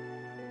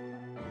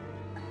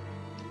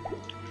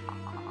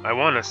 I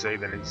want to say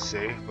that he's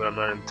safe, but I'm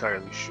not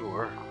entirely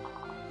sure.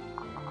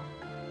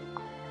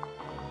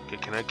 Okay,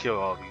 can I kill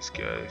all these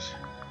guys?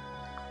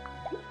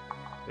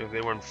 If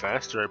they weren't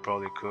faster, I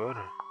probably could.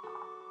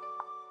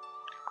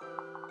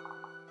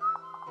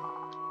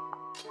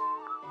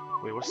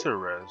 Wait, what's their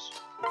res?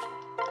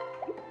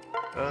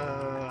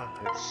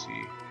 Let's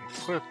see.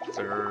 Equip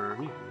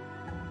 30.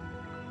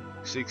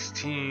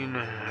 16.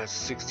 That's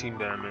 16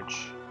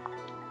 damage.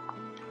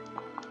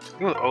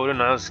 You know what Odin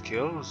has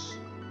kills?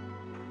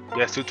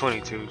 Yeah, it's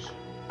 222s.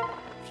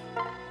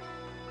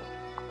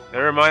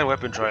 Never mind,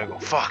 weapon triangle.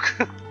 Fuck!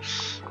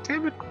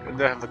 Damn it! And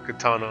they have the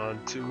katana on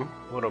too.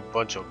 What a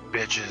bunch of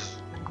bitches.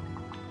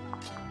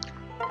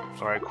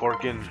 Alright,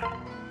 Corkin.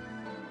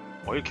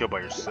 Why you kill by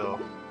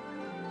yourself?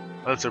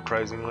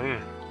 Unsurprisingly.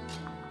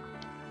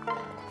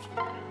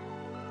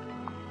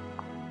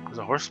 Does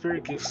a horse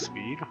spirit give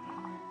speed?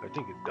 I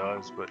think it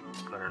does, but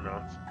I don't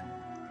know.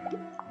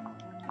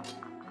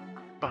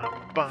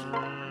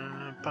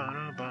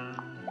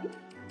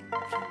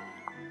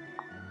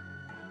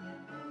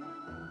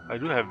 I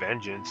do have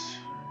vengeance.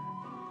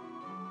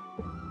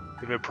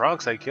 If it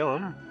procs, I kill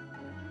him.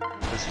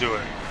 Let's do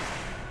it.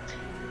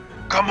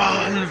 Come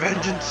on,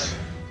 vengeance!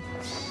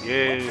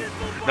 Yay.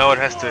 Now it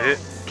has to hit.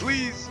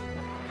 Please!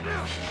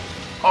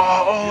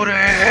 Oh, the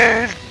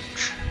head!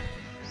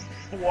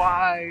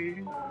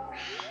 Why?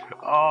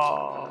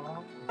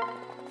 Oh.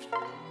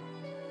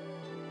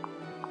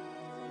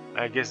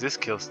 I guess this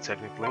kills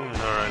technically.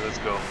 Alright, let's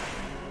go.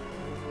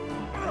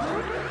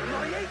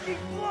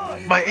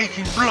 My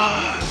aching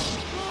blood!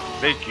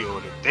 Thank you,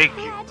 Odin. Thank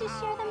you. Glad to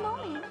share the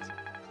moment.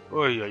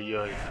 Oy, oy,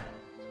 oy.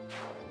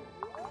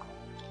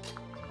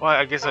 Well,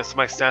 I guess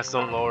my stats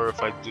don't lower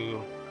if I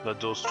do the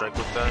dual strike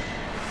with that.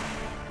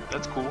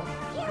 That's cool.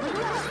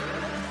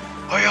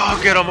 Oh yeah,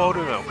 I'll get him,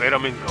 Odin. I'll get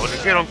him in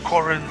Odin. Get him,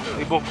 Corin.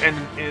 They both end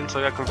in, so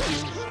I got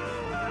confused.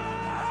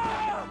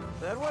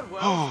 That went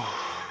well.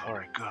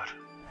 Alright, good.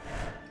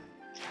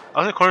 I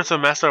was according to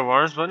Master of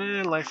Arms, but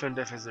life and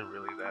death isn't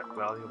really that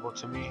valuable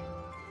to me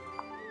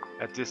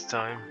at this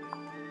time.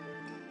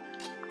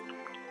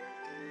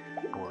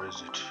 Or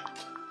is it?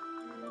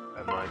 I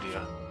have no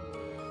idea.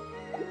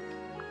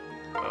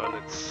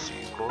 Let's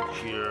see, go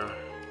here,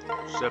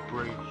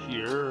 separate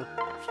here,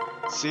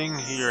 sing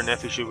here, and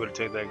Effie should be able to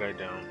take that guy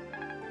down.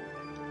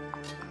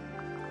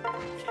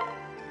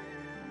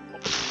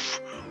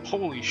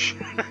 Holy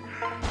shit.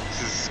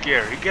 This is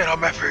scary. Get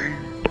him, Effie!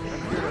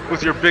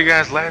 With your big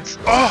ass lance.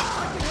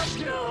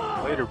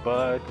 Oh! Later,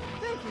 bud.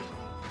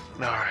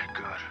 Alright,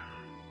 good.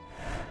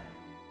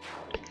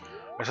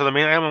 Alright, so the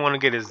main item I want to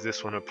get is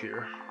this one up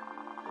here.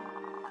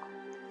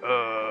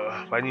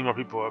 I need more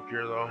people up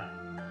here though.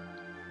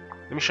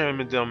 Let me show you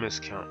Medell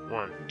miscount.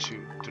 1,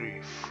 2,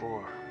 3,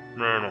 4.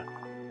 No.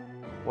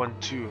 1,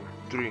 2,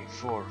 3,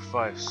 4,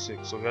 5,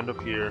 6. So we end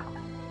up here.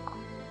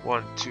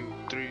 1, 2,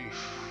 3,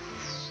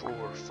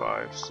 4,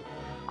 5, 6.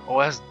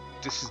 Oh,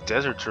 this is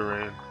desert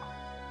terrain.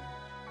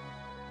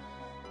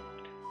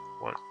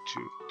 1,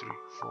 2, 3,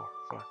 4,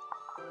 5.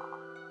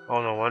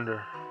 Oh, no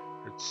wonder.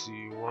 Let's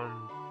see.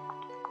 1,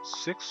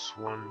 6.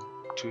 1,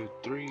 2,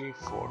 3,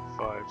 4,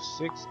 5,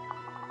 6.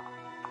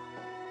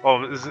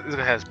 Oh, this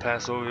guy has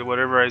pass over.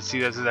 Whatever I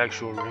see, that's his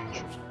actual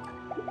range.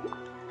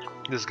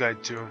 This guy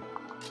too.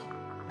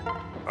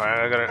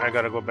 Alright, I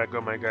gotta go back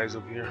up my guys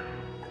up here.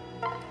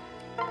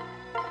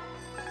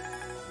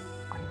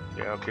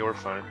 Yeah, okay, we're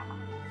fine.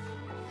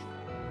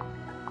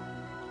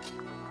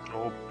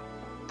 Oh,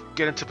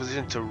 get into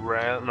position to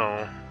rally.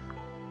 No,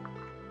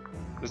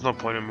 there's no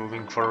point in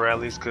moving for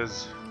rallies,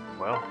 cause,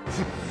 well,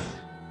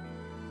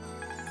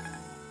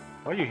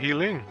 why are you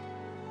healing?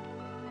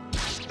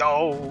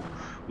 No.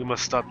 We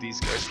must stop these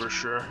guys for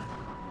sure.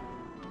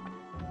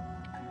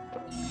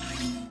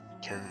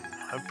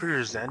 I'm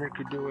pretty sure Xander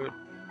could do it,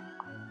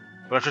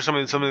 but I'm sure some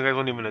of the guys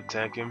won't even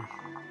attack him.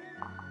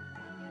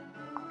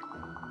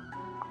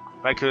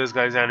 If I kill this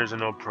guy, Xander's in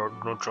no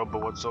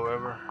trouble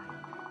whatsoever.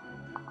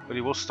 But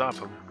he will stop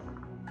him.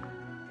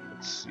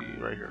 Let's see,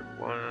 right here.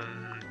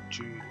 1,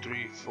 2,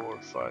 3,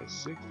 4, 5,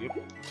 6.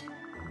 Yep.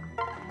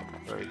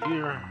 Right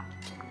here.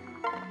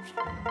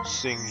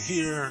 Sing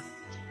here.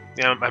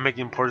 Yeah, I'm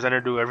making poor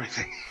Xander do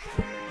everything.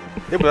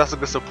 Yeah, but that's a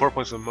good support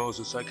points with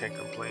Moses, so I can't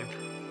complain.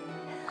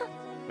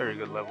 Very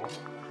good level.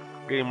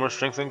 Getting more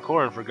strength than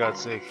Corin, for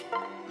God's sake.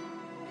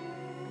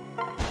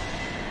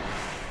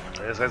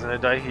 This guy's gonna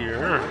die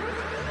here.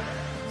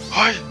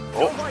 Hi!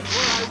 Oh!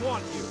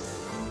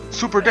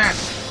 Super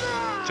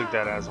death! Took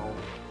that asshole.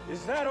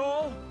 Is that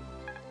all?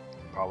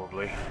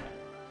 Probably.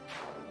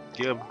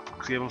 Give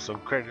them some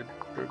credit.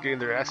 They're getting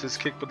their asses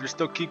kicked, but they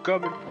still keep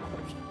coming.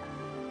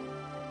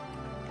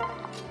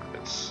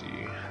 Let's see.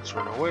 Let's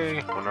run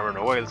away. When I run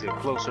away, let's get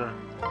closer.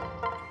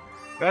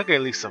 Gotta get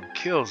at least some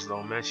kills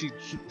though, man.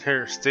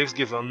 Her sticks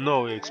give her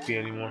no XP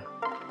anymore.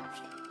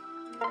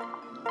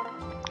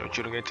 I want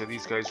you to get to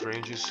these guys'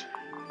 ranges.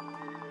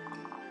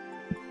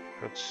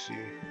 Let's see.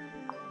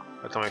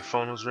 I thought my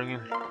phone was ringing.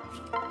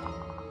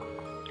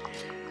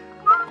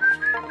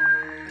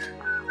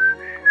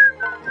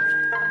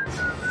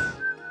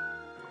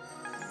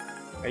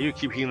 Hey, you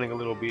keep healing a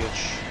little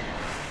bitch.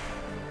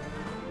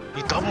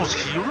 He doubles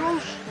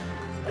heroes?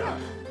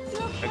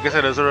 I guess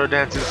that is our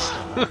dances.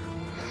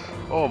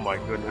 Oh my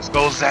goodness.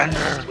 Go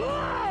Xander!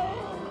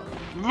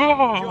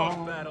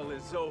 Your battle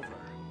is over.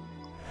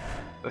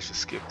 Let's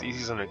just skip these.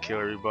 He's gonna kill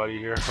everybody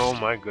here. Oh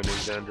my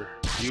goodness, Xander.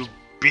 You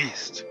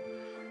beast.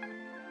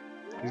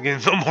 He's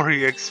getting no more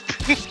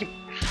EXP.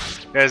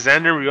 Yeah,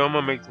 Xander and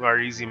Ryoma make our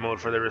easy mode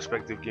for their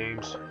respective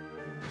games.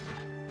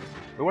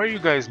 But where are you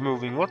guys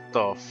moving? What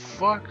the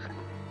fuck?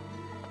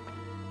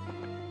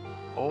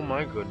 Oh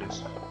my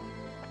goodness.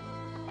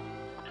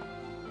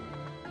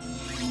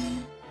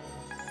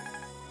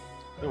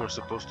 They weren't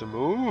supposed to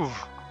move.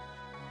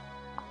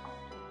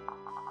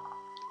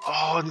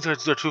 Oh, these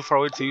guys are too far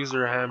away to use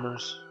their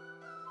hammers.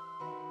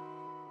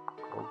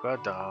 Oh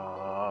god,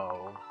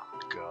 oh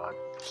god,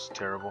 it's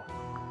terrible.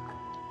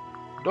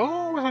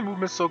 No, my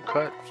movement's so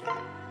cut.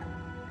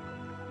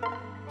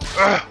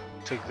 Ugh,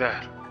 take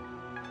that.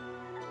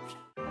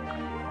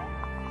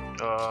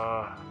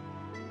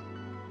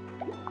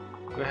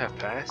 Do I have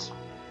pass?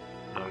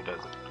 No, he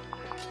doesn't.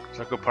 It's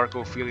like a Park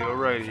Ophelia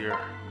right here.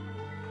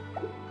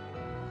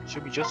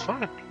 Should be just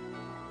fine.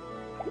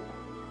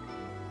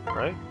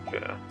 Right?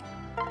 Yeah.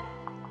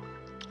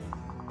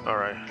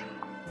 Alright.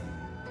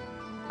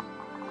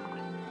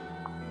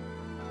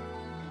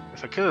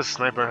 If I kill a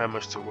sniper, I don't have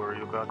much to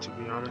worry about, to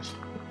be honest.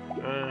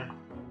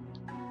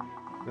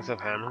 Let's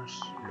have hammers?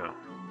 No.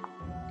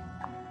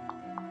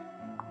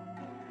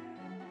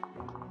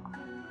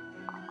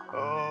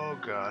 Oh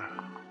god.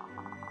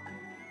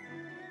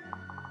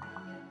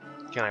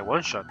 Can I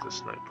one-shot this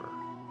sniper?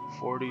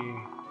 40...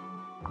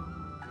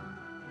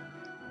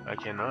 I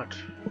cannot.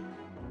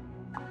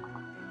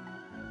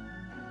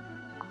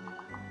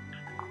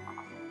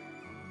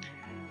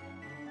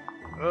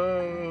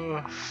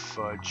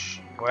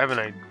 Fudge. Well, I have an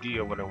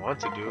idea what I want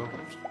to do.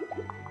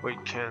 Wait,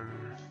 you can.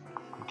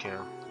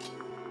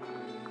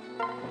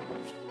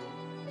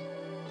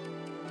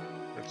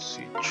 Let's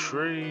see,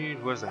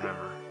 trade. Where's the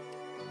hammer?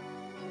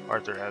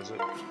 Arthur has it.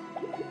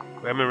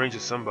 Wait, I'm in range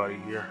of somebody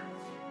here.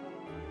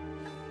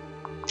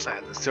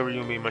 The silver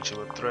you be much of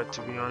a threat,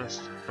 to be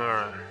honest.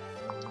 Alright.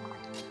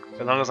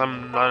 As long as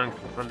I'm not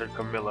under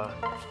Camilla.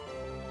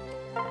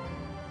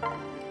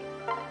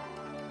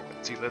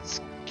 Let's see,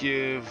 let's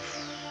give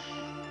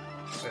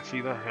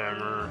Effie the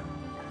hammer.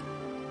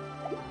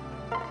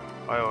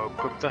 I'll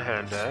equip the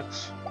hand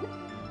axe.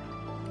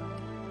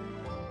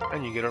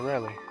 And you get a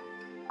rally.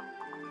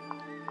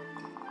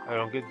 I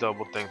don't get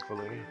double,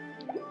 thankfully.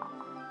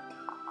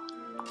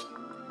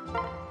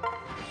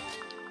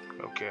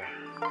 Okay.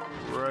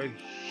 Right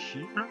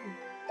here?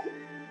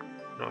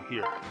 No,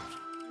 here.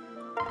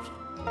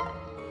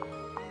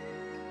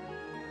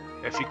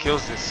 If he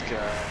kills this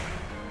guy,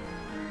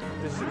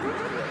 This should be good.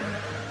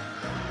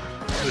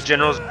 the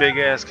general's big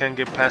ass can't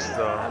get past I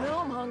the. know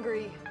I'm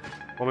hungry.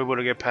 Won't be able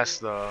to get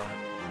past the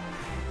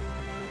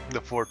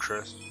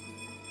fortress,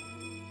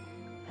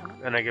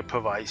 and I get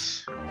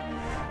Pavice.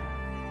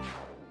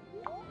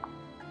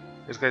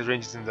 This guy's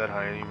range isn't that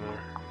high anymore.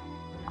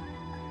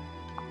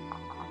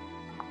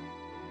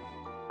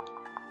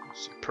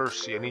 Let's see,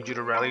 Percy, I need you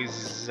to rally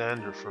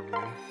Xander for me.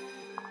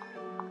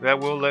 That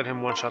will let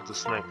him one-shot the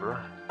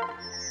sniper.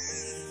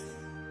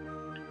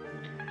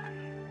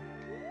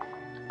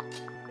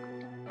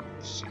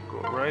 Let's see, go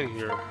right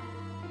here.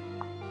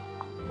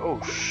 Oh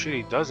shit,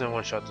 he doesn't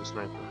one-shot the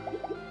sniper.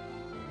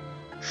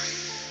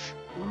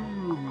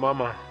 Ooh,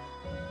 mama.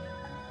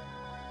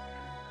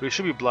 But he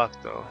should be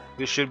blocked though.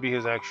 This should be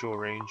his actual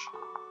range.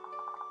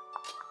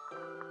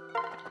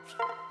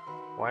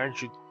 Why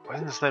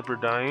isn't the sniper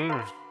dying?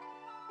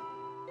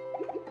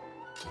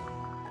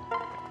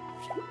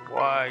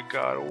 Why,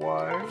 God,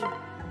 why?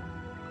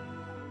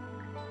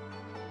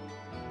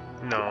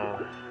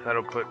 No,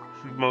 that'll put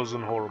Mo's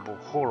in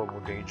horrible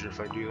danger if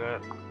I do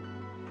that.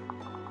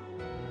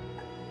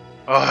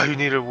 Oh, you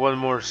needed one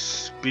more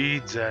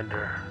speed,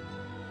 Xander.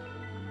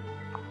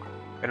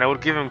 And I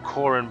would give him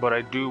Corrin, but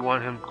I do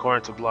want him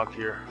Corrin to block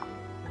here.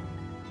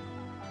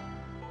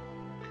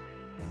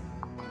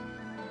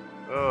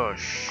 Oh,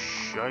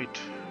 shite.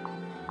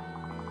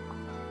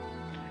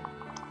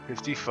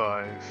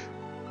 55.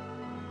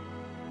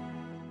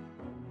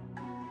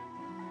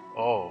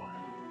 Oh.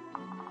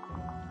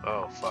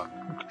 Oh, fuck.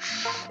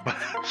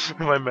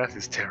 My math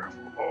is terrible.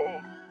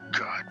 Oh,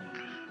 God.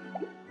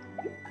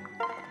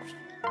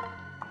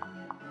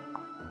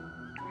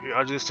 Yeah,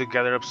 I'll just to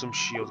gather up some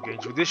shield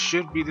gauge. But this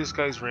should be this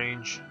guy's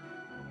range.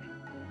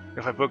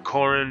 If I put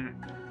Corrin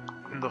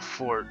in the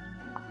fort,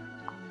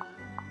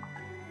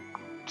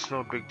 it's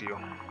no big deal.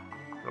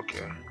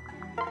 Okay.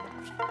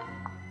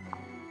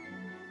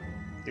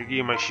 You're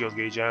getting my shield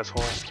gauge,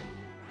 asshole.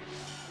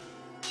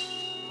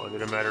 Well, it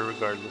didn't matter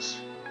regardless.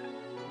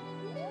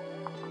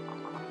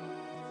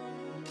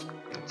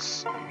 Let's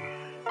see.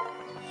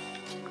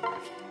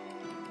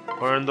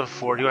 We're in the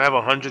fort. You'll have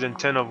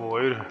 110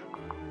 avoid.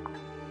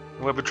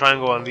 We have a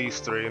triangle on these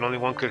three, and only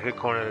one could hit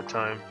Corrin at a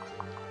time.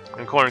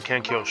 And Corrin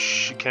can't kill.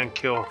 She can't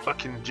kill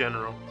fucking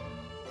general.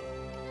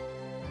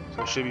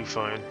 So it should be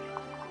fine.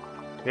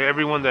 Yeah,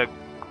 everyone that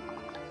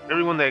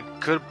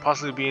could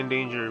possibly be in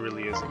danger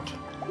really isn't.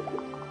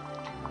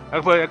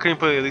 I couldn't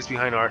put it at least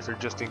behind Arthur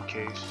just in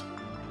case.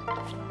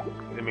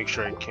 To make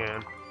sure I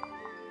can.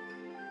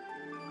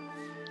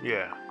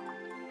 Yeah.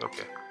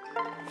 Okay.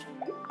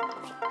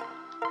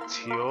 Let's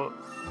heal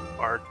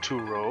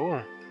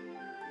Arturo.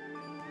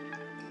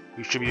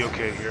 You should be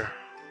okay here.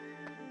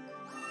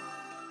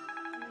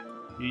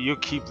 You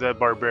keep that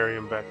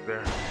barbarian back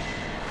there.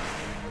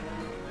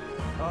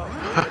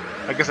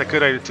 I guess I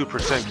could add a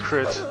 2%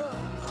 crit.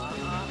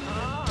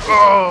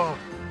 Oh!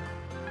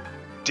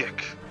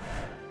 Dick.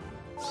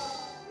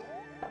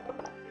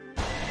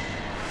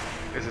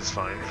 This is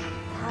fine.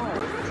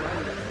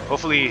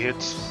 Hopefully he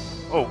hits.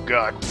 Oh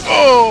god.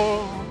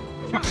 Oh!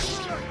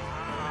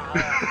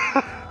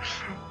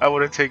 I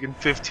would have taken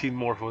 15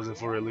 more if it wasn't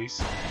for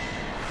release.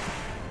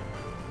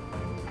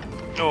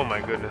 Oh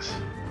my goodness.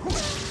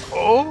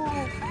 Oh!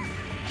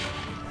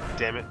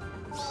 Damn it.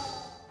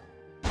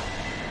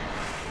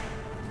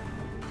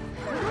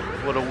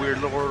 What a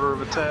weird order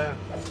of attack.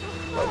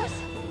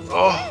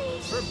 Oh!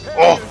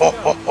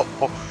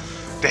 Oh!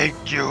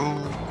 Thank you!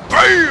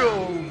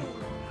 Bam!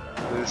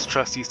 This Let's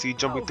trust EC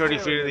jumping 30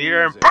 feet in the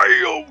air and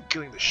BAM!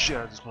 Killing the shit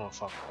out of this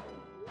motherfucker.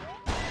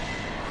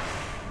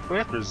 Go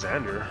after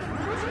Xander.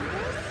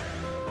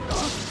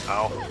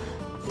 Ow.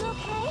 You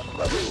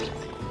okay?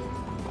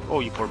 Oh,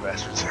 you poor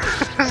bastards.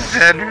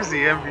 Xander's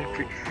the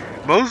MVP.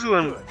 Mozu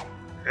and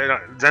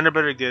Xander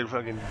better get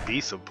fucking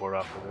beast support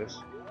off of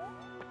this.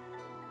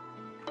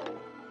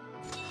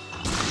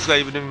 This guy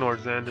even ignored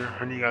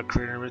Xander, and he got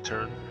cleared in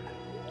return.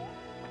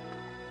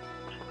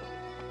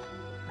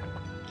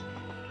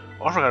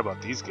 Oh, I forgot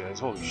about these guys.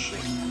 Holy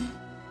shit.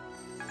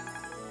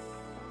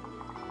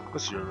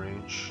 What's your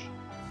range?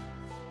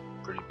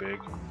 Pretty big.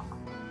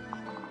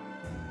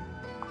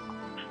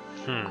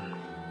 Can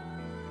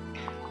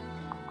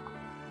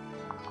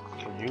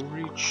you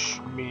reach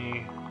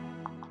me?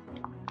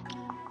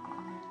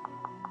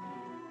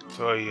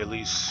 Oh, at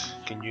least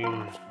can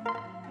you?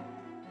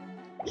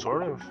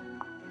 Sort of.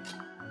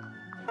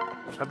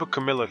 I put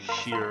Camilla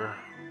here.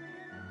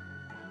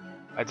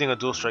 I think a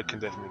dual strike can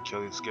definitely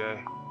kill this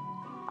guy.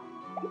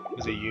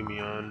 There's a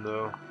Yumi on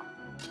though.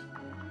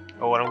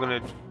 Oh, what I'm gonna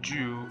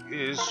do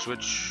is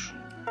switch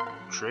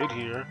trade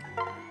here.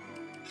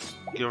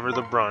 Give her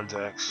the bronze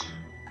axe.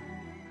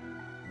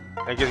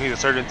 That gives me the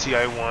certainty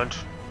I want.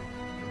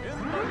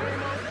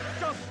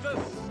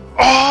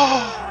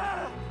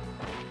 Oh!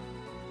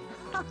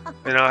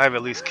 And I'll have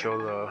at least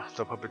killed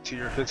the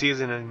puppeteer since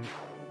he's in.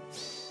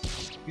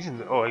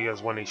 Oh, he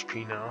has 1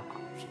 HP now.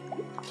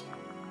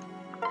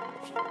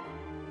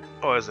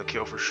 Oh, that's a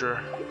kill for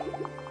sure.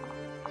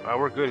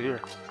 We're good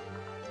here.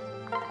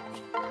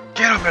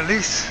 Get him, at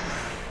least.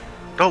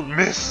 Don't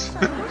miss.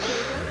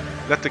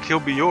 Let the kill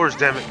be yours,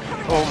 damn it.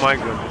 Oh my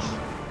goodness.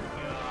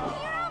 You're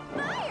on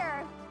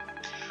fire!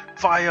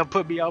 Fire,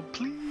 put me out,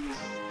 please.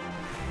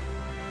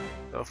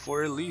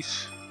 For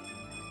Elise.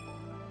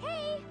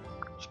 Hey!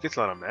 She gets a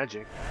lot of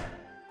magic.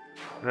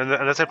 And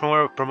unless I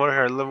promoted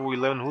her at level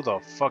 11, who the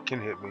fuck can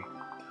hit me?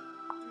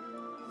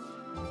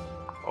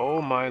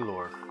 Oh my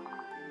lord.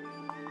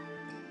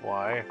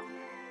 Why?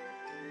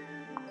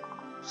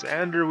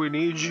 Xander, we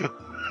need you.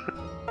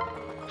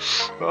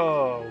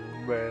 Oh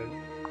man.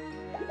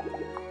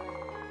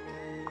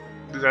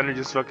 Xander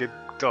just fucking.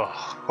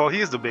 Oh,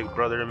 he is the big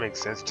brother. It makes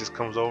sense. He just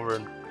comes over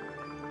and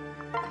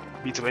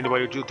beats up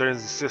anybody who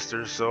threatens his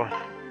sisters. So,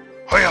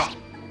 hiya.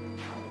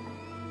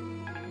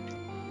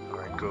 All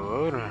right,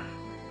 good.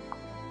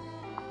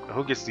 Now,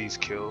 who gets these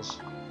kills?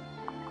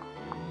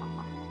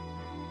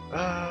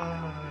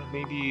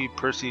 Maybe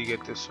Percy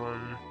get this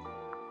one.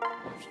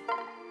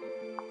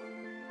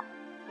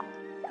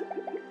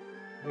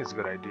 I think it's a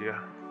good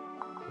idea.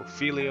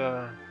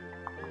 Ophelia.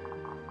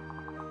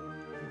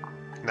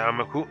 Now I'm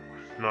a cool.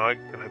 No,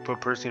 if I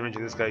put Percy in range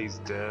of this guy, he's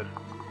dead.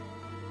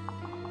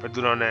 If I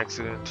do it on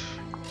accident.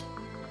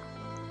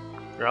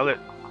 Here, I'll let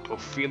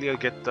Ophelia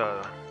get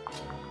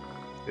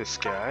this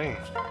guy.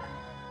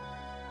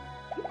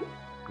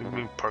 Let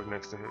me park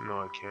next to him.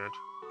 No, I can't.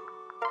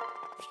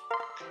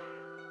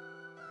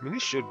 I mean,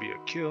 this should be a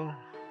kill.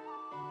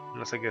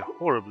 Unless I get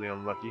horribly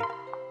unlucky.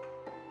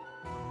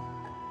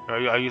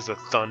 I use the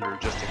thunder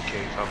just in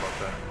case. How about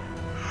that?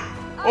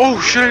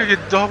 Oh shit! I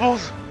get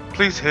doubles.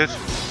 Please hit.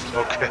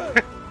 Okay.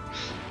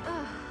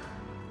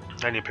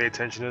 I need to pay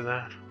attention to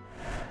that.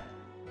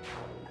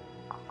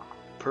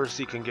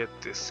 Percy can get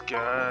this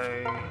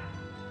guy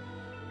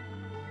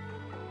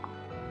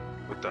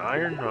with the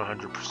iron.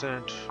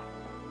 100%.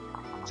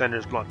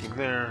 Xander's blocking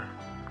there.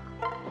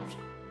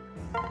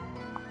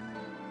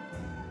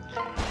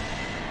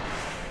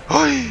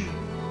 Oi!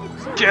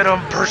 Get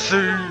him,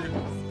 Percy!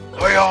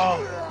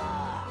 Oi!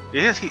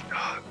 Yes,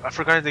 I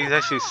forgot that he's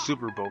actually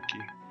super bulky.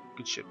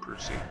 Good shit,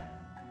 Percy.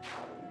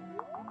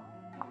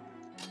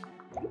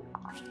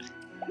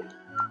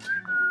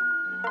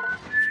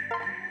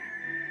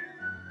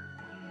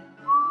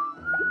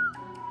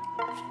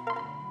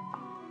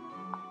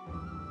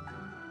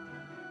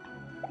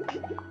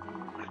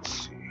 Let's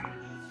see.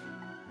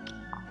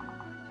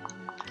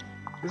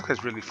 This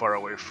guy's really far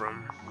away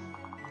from.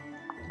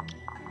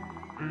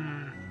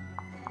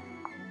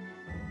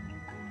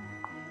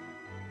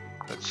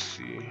 Let's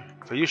see.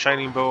 If I use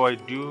Shining Bow, I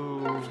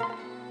do.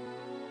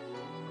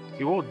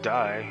 He won't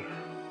die.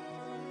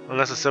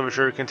 Unless the Silver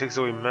Shuriken takes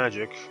away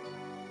magic.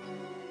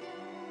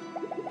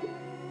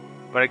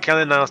 But I can't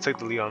let Niles take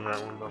the lead on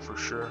that one, though, for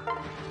sure.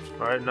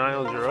 Alright,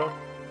 Niles, you're up.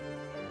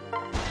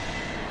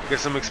 Get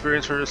some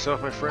experience for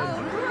yourself, my friend.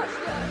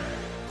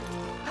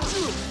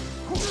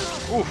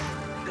 Oof.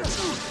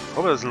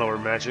 Hope it doesn't lower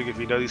magic. If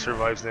he does, he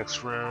survives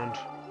next round.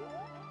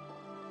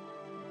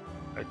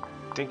 I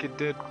think it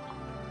did.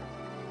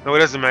 No, it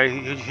doesn't matter.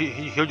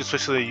 He'll just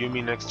switch to the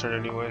Yumi next turn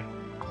anyway.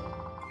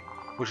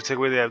 Which will take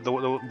away the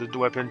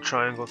weapon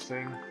triangle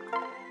thing.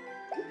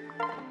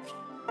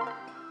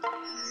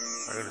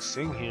 I'm gonna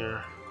sing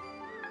here.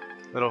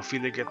 Let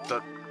Ophelia get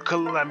the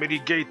Calamity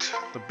Gate,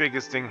 the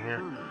biggest thing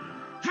here.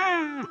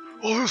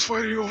 All this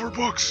fighting over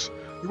books.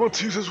 You want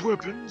to use as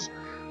weapons?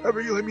 How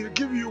about you let me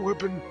give you a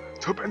weapon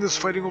to help end this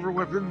fighting over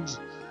weapons?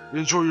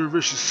 Enjoy your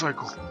vicious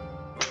cycle.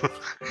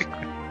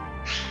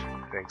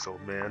 Thanks,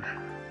 old man.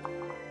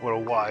 What a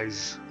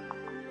wise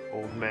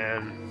Old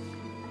man.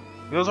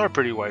 Those are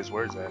pretty wise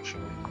words,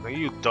 actually. Like,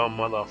 you dumb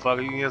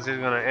motherfucker, you guys are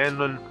gonna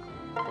end on...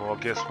 Well,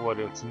 guess what?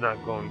 It's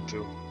not going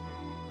to.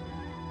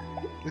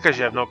 This guy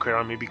should have no credit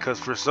on me because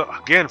for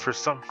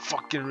some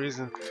fucking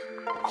reason,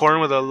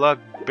 Corrin with a luck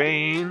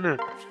Bane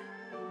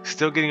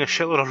still getting a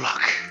shitload of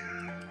luck.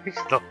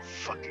 Makes no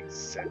fucking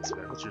sense,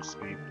 man. What's your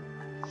speed?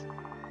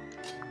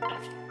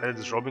 I had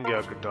this Robin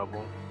Gale could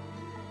double.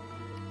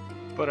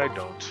 But I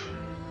don't.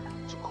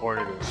 So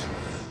Corrin it is.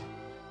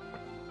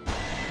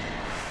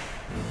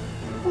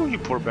 Oh, you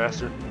poor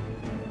bastard.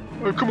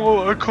 I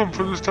come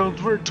from this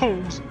town's rare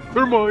tomes.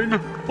 They're mine.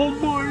 All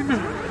mine.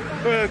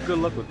 Good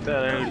luck with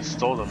that. I already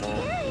stole them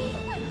all.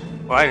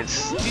 Well, I didn't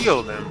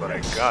steal them, but I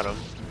got them.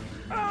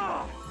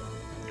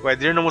 Wait, I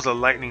didn't know a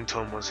lightning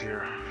tome was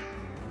here.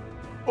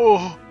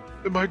 Oh,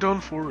 am I done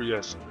for?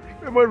 Yes.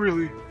 Am I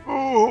really?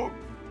 Oh,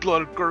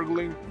 blood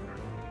gurgling.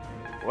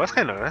 Well, that's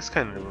kind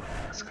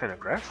of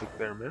graphic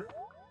there, man.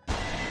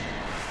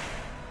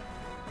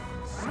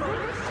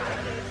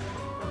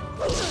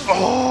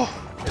 Oh!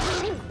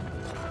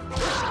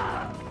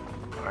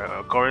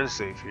 Alright, Corrin's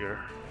safe here.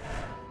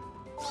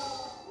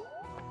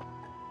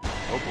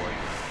 Oh boy.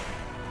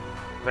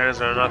 Xander's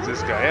gonna knock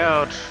this guy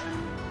out.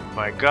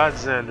 My god,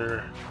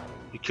 Xander.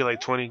 You killed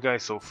like 20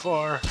 guys so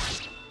far.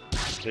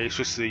 Yeah, you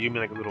switched to the Yumi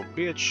like a little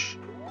bitch.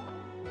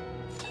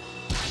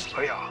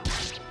 Oh yeah.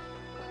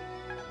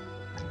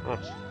 Oh.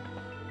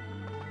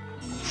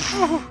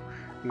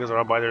 You guys are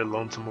all by their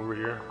lonesome over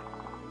here.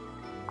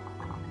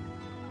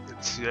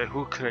 Let's see,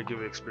 who could I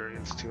give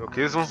experience to?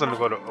 Okay, this one's gonna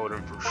go to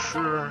Odin for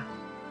sure.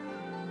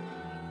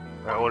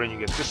 Alright, Odin, you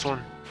get this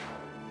one.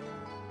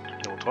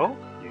 Level 12?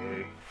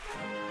 Yay.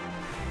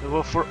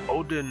 Level for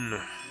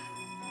Odin.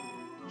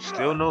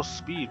 Still no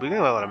speed, but he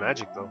got a lot of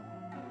magic though.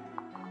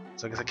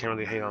 So I guess I can't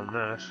really hate on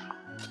that.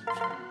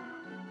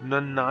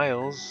 None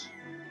Niles.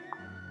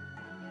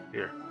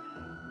 Here,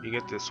 you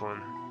get this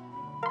one.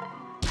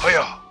 Oh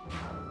yeah!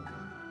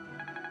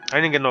 I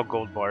didn't get no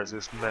gold bars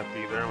this map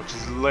either, which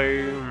is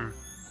lame.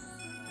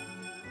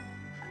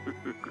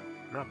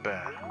 Not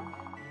bad.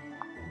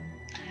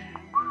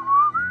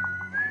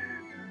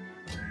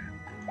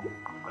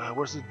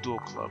 Where's the duel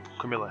club?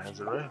 Camilla has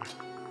it, right?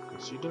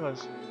 Yes, she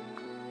does.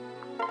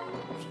 I'm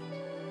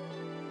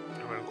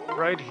gonna go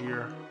right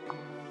here.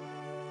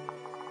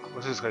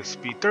 What's this guy's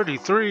speed?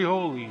 33!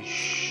 Holy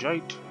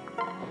shite!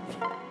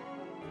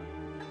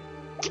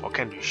 I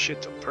can't do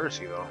shit to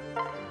Percy though.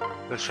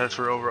 Let's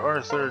transfer over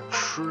Arthur.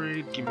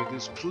 Trade. Give me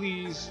this,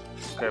 please.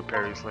 Okay,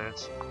 Parry's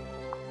Lance.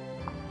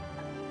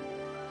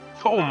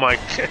 Oh my,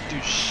 can't do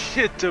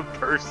shit to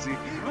Percy.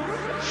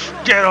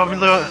 Get off me,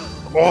 little.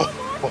 Oh.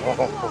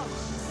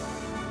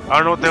 I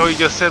don't know what the hell you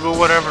just said, but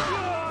whatever.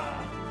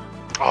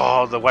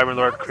 Oh, the Wyvern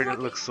Lord credit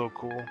looks so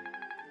cool.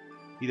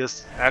 He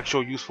does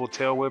actual useful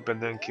tail whip and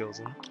then kills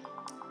him.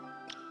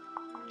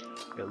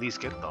 At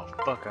least get the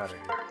fuck out of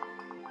here.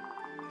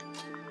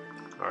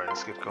 Alright,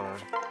 let's get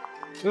going.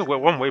 We're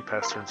one way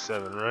past turn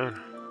 7, right?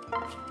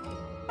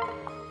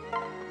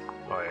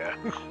 Oh yeah.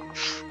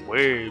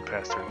 Way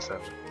past turn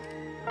 7.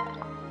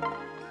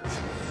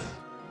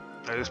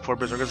 Alright, this poor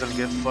berserker's gonna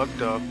get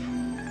fucked up.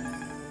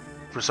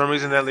 For some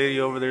reason that lady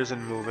over there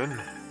isn't moving.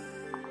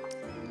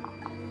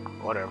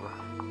 Whatever.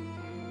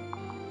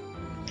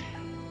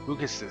 Who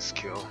gets this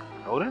kill?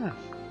 Odin?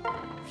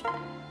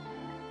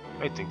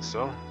 I think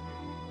so.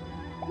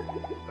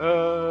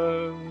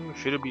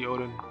 Should it be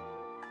Odin?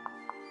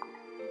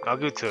 I'll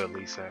give it to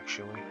Elise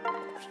actually.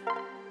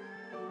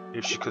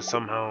 If she could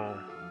somehow...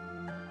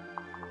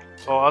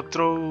 Oh, I'll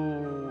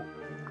throw...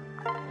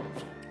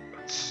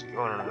 Let's see,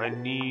 hold on, I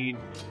need...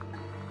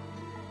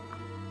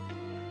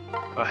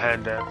 a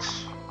hand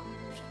axe.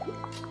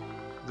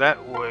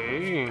 That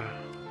way...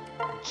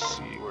 Let's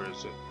see, where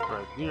is it?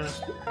 Right here.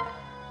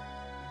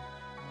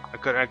 I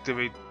could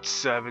activate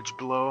Savage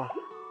Blow.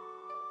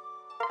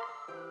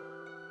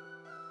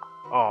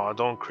 Oh,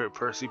 don't crit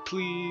Percy,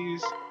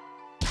 please.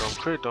 Don't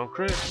crit, don't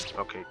crit.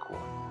 Okay,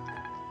 cool.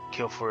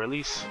 Kill for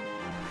Elise.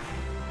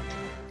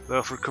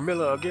 For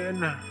Camilla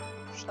again.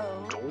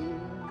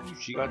 Oh,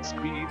 she got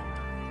speed.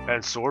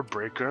 And Sword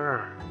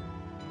Breaker.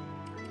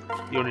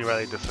 You don't need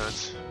rally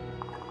defense.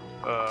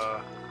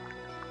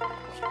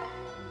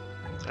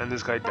 And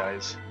this guy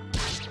dies.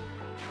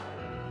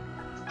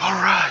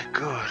 Alright,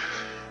 good.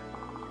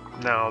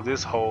 Now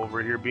this hole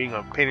over here being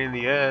a pain in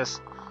the ass.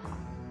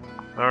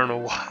 I don't know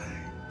why.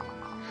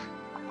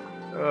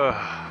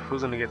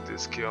 Who's gonna get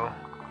this kill?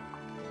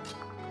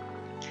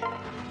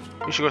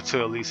 We should go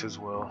to Elise as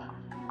well.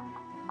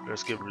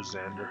 Let's give her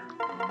Xander.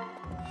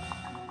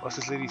 What's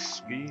this lady's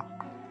speed?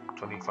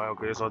 25.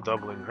 Okay, there's no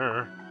doubling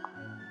her.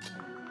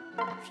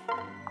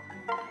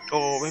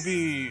 Oh,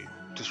 maybe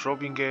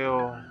Disrobing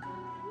Gale.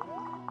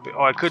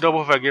 Oh, I could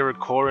double if I gave her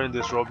Corrin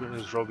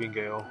Disrobing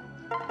Gale.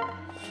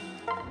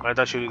 I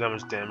thought she would do that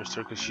much damage to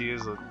her because she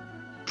is a.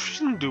 She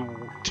doesn't do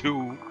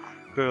 2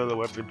 the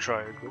weapon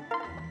triangle.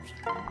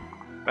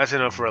 That's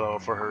enough for a level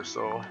for her,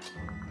 so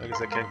I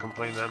guess I can't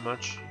complain that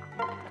much.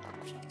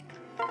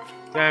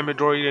 Damn it,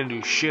 Dory, you didn't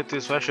do shit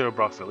this, so I should have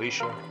brought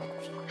Felicia.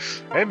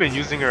 I haven't been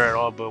using her at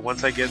all, but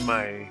once I get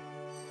the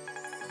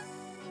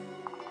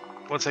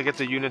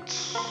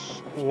units,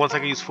 once I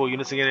can use full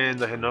units again in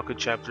the Hinoka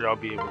chapter, I'll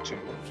be able to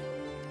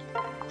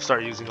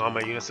start using all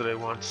my units that I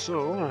want.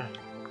 So,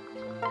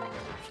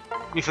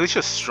 I mean,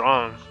 Felicia's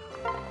strong,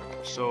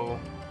 so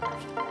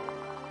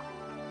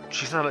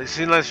she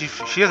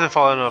hasn't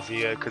fallen off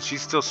yet, because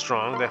she's still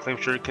strong. That flame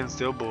shuriken's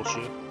still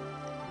bullshit.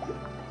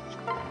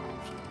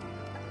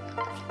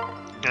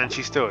 And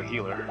she's still a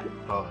healer.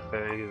 Oh,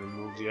 that hasn't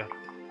moved yet.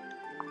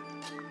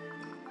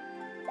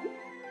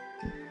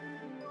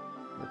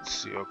 Let's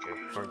see, okay,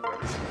 we're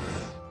good.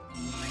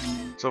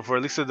 So for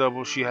at least a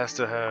double, she has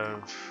to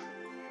have...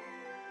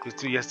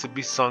 She has to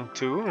be sunk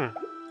too.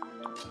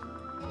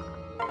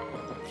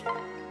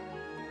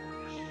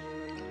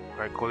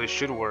 Alright, cool, this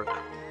should work.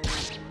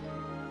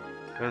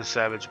 And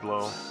Savage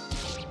Blow.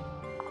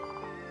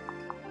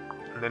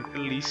 And then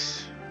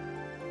Elise.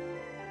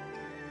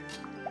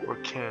 Or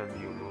can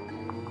you move?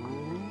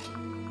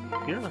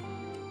 Yeah.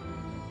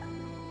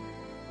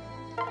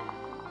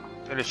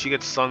 And if she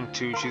gets sung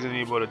too, she's gonna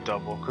be able to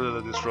double because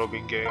of this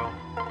Robing Gale.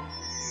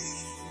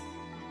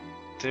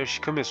 So if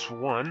she can miss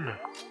one,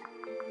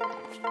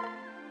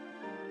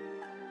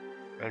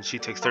 and she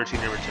takes 13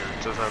 in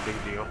return, so it's not a big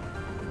deal.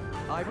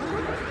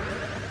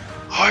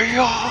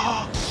 Hiya!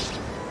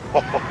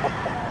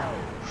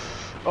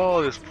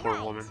 Oh, this poor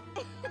woman.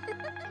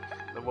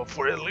 Level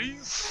 4 at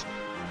least.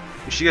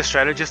 If she gets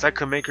strategist, I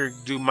could make her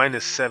do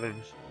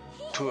 -7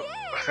 to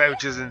that,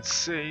 which is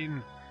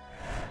insane.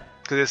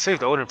 Because it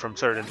saved Odin from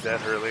certain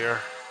death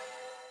earlier.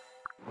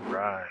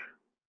 Right.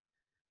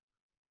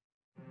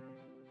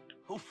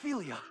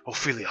 Ophelia,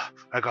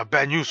 I got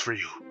bad news for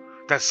you.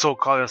 That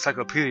so-called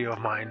encyclopedia of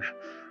mine,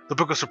 the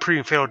Book of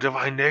Supreme Fatal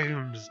Divine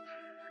Names,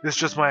 is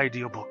just my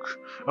ideal book.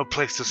 A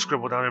place to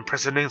scribble down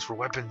impressive names for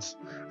weapons.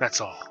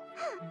 That's all.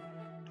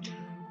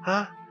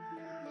 Huh?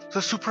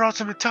 The super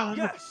ultimate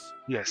tome?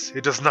 Yes,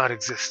 it does not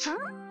exist. Huh?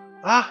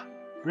 Ah,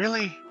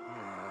 really?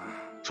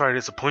 Sorry to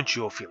disappoint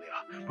you,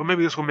 Ophelia, but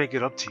maybe this will make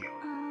it up to you.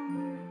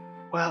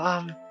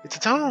 Well, it's a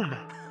tome.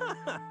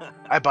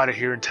 I bought it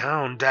here in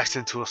town, dashed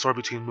into a store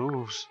between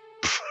moves.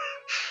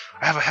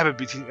 I have a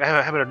habit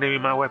of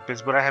naming my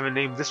weapons, but I haven't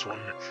named this one.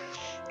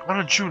 Why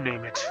don't you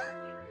name it?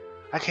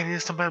 I can't name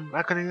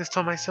this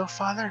to myself,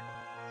 Father.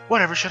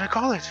 Whatever should I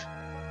call it?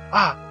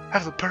 Ah, I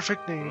have the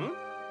perfect name.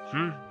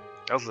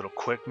 That was a little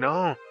quick.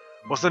 No.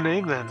 What's the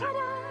name then?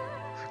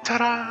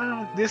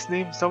 Ta-da! This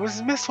name so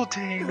is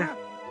Mistletoe.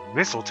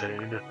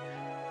 Mistletoe?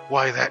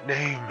 Why that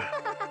name?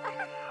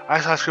 I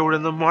saw scribbled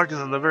in the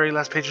margins on the very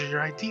last page of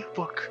your idea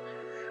book.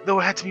 Though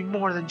it had to be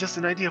more than just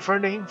an idea for a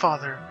name,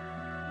 Father.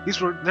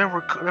 There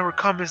were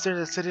comments there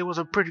that said it was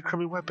a pretty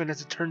crummy weapon,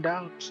 as it turned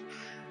out.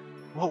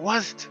 What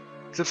was it?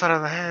 Slips out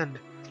of the hand.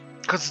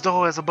 Cuts as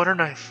dull as a butter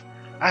knife.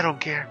 I don't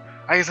care.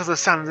 I just love the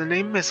sound of the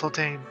name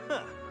Mistletoe.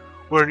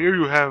 Where an ear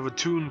you have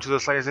attuned to the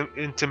slightest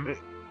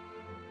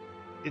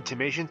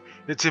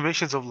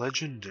intimations of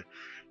legend.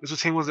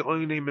 Mistletoe was the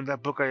only name in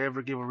that book I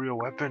ever gave a real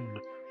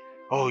weapon.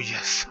 Oh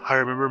yes, I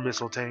remember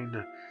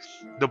Mistletoe.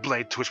 The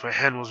blade to which my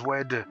hand was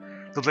wed.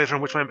 The blade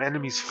from which my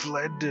enemies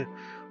fled.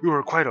 We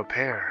were quite a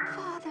pair.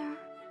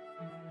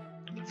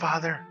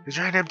 Father, is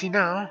your hand empty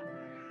now?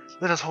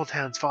 Let us hold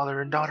hands, father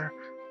and daughter.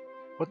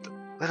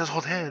 Let us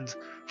hold hands,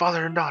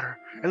 father and daughter,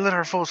 and let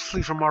our foes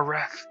flee from our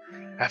wrath.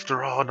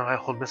 After all, now I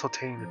hold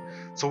Mistletoe,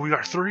 so we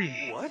are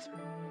 3. What?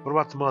 What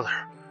about the mother?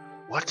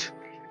 What?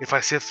 If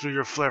I sift through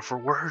your flair for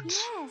words?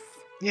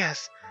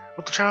 Yes.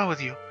 What's the trouble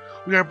with you?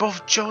 We are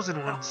both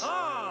chosen ones.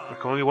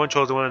 There's only one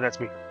chosen one, and that's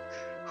me.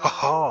 Ha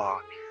ha!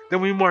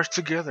 Then we march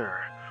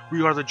together.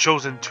 We are the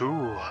chosen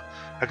too.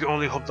 I can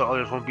only hope the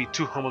others won't be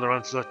too humbled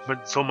around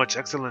so much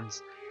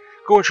excellence.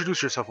 Go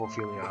introduce yourself,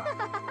 Ophelia.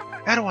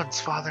 At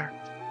once, Father.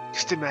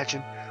 Just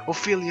imagine,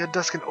 Ophelia,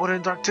 Dusk, and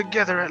Odin Dark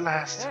together at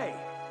last. Hey.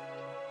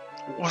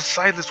 Well,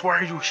 Silas, why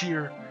are you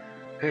here?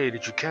 Hey,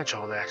 did you catch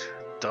all that?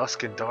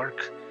 Dusk and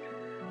Dark?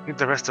 I think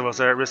the rest of us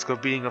are at risk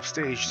of being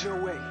upstaged.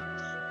 No way.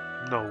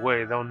 No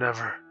way, they'll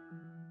never.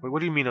 Wait, what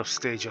do you mean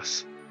upstage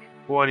us?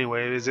 Well,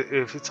 anyway,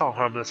 if it's all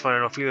harmless,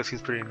 fine. Ophelia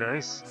seems pretty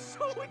nice.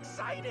 So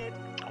excited.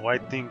 Oh, I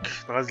think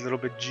I was a little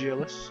bit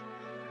jealous.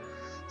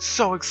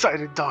 So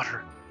excited,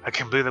 daughter. I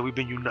can't believe that we've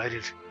been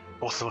united.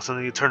 Both of us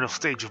on the eternal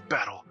stage of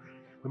battle.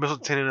 We must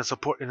obtain in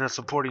a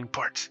supporting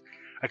part.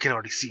 I can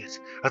already see it.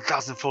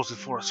 1,000 foes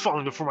before us,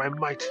 falling before my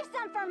might. Do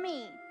some for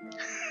me.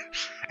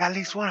 At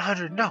least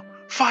 100, no,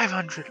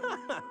 500.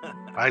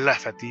 I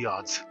laugh at the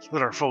odds.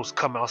 Let our foes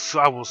come out, so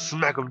I will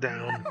smack them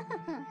down.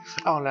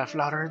 I'll laugh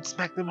louder and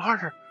smack them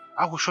harder.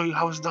 I will show you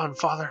how it's done,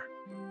 Father.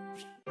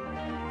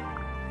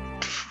 Well,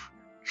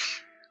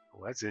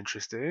 that's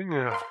interesting.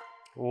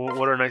 Well,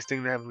 what a nice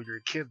thing to have with your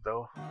kid,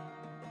 though.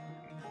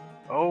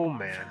 Oh,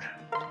 man.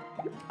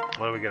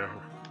 What do we get?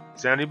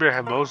 Sam, you better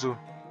have Mozu.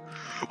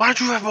 Why don't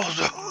you have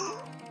Mozu?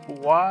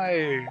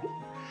 Why?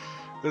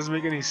 Doesn't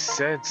make any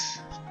sense.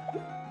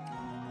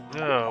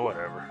 Oh,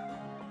 whatever.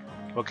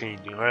 What can you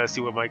do? Alright, let's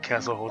see what my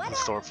castle holds in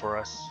store for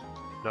us.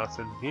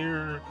 Nothing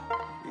here.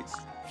 It's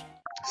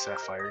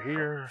Sapphire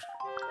here.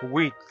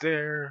 Wheat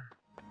there.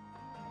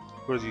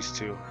 Who are these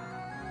two?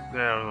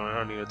 Nah, I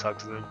don't need to talk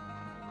to them.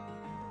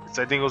 I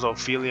think it was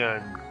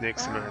Ophelia and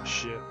Nixon or that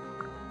shit.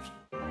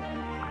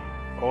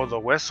 Oh, the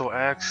Wessel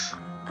axe.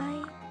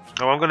 I...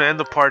 Oh, I'm gonna end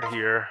the part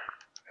here,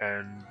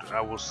 and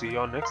I will see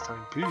y'all next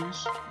time.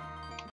 Peace.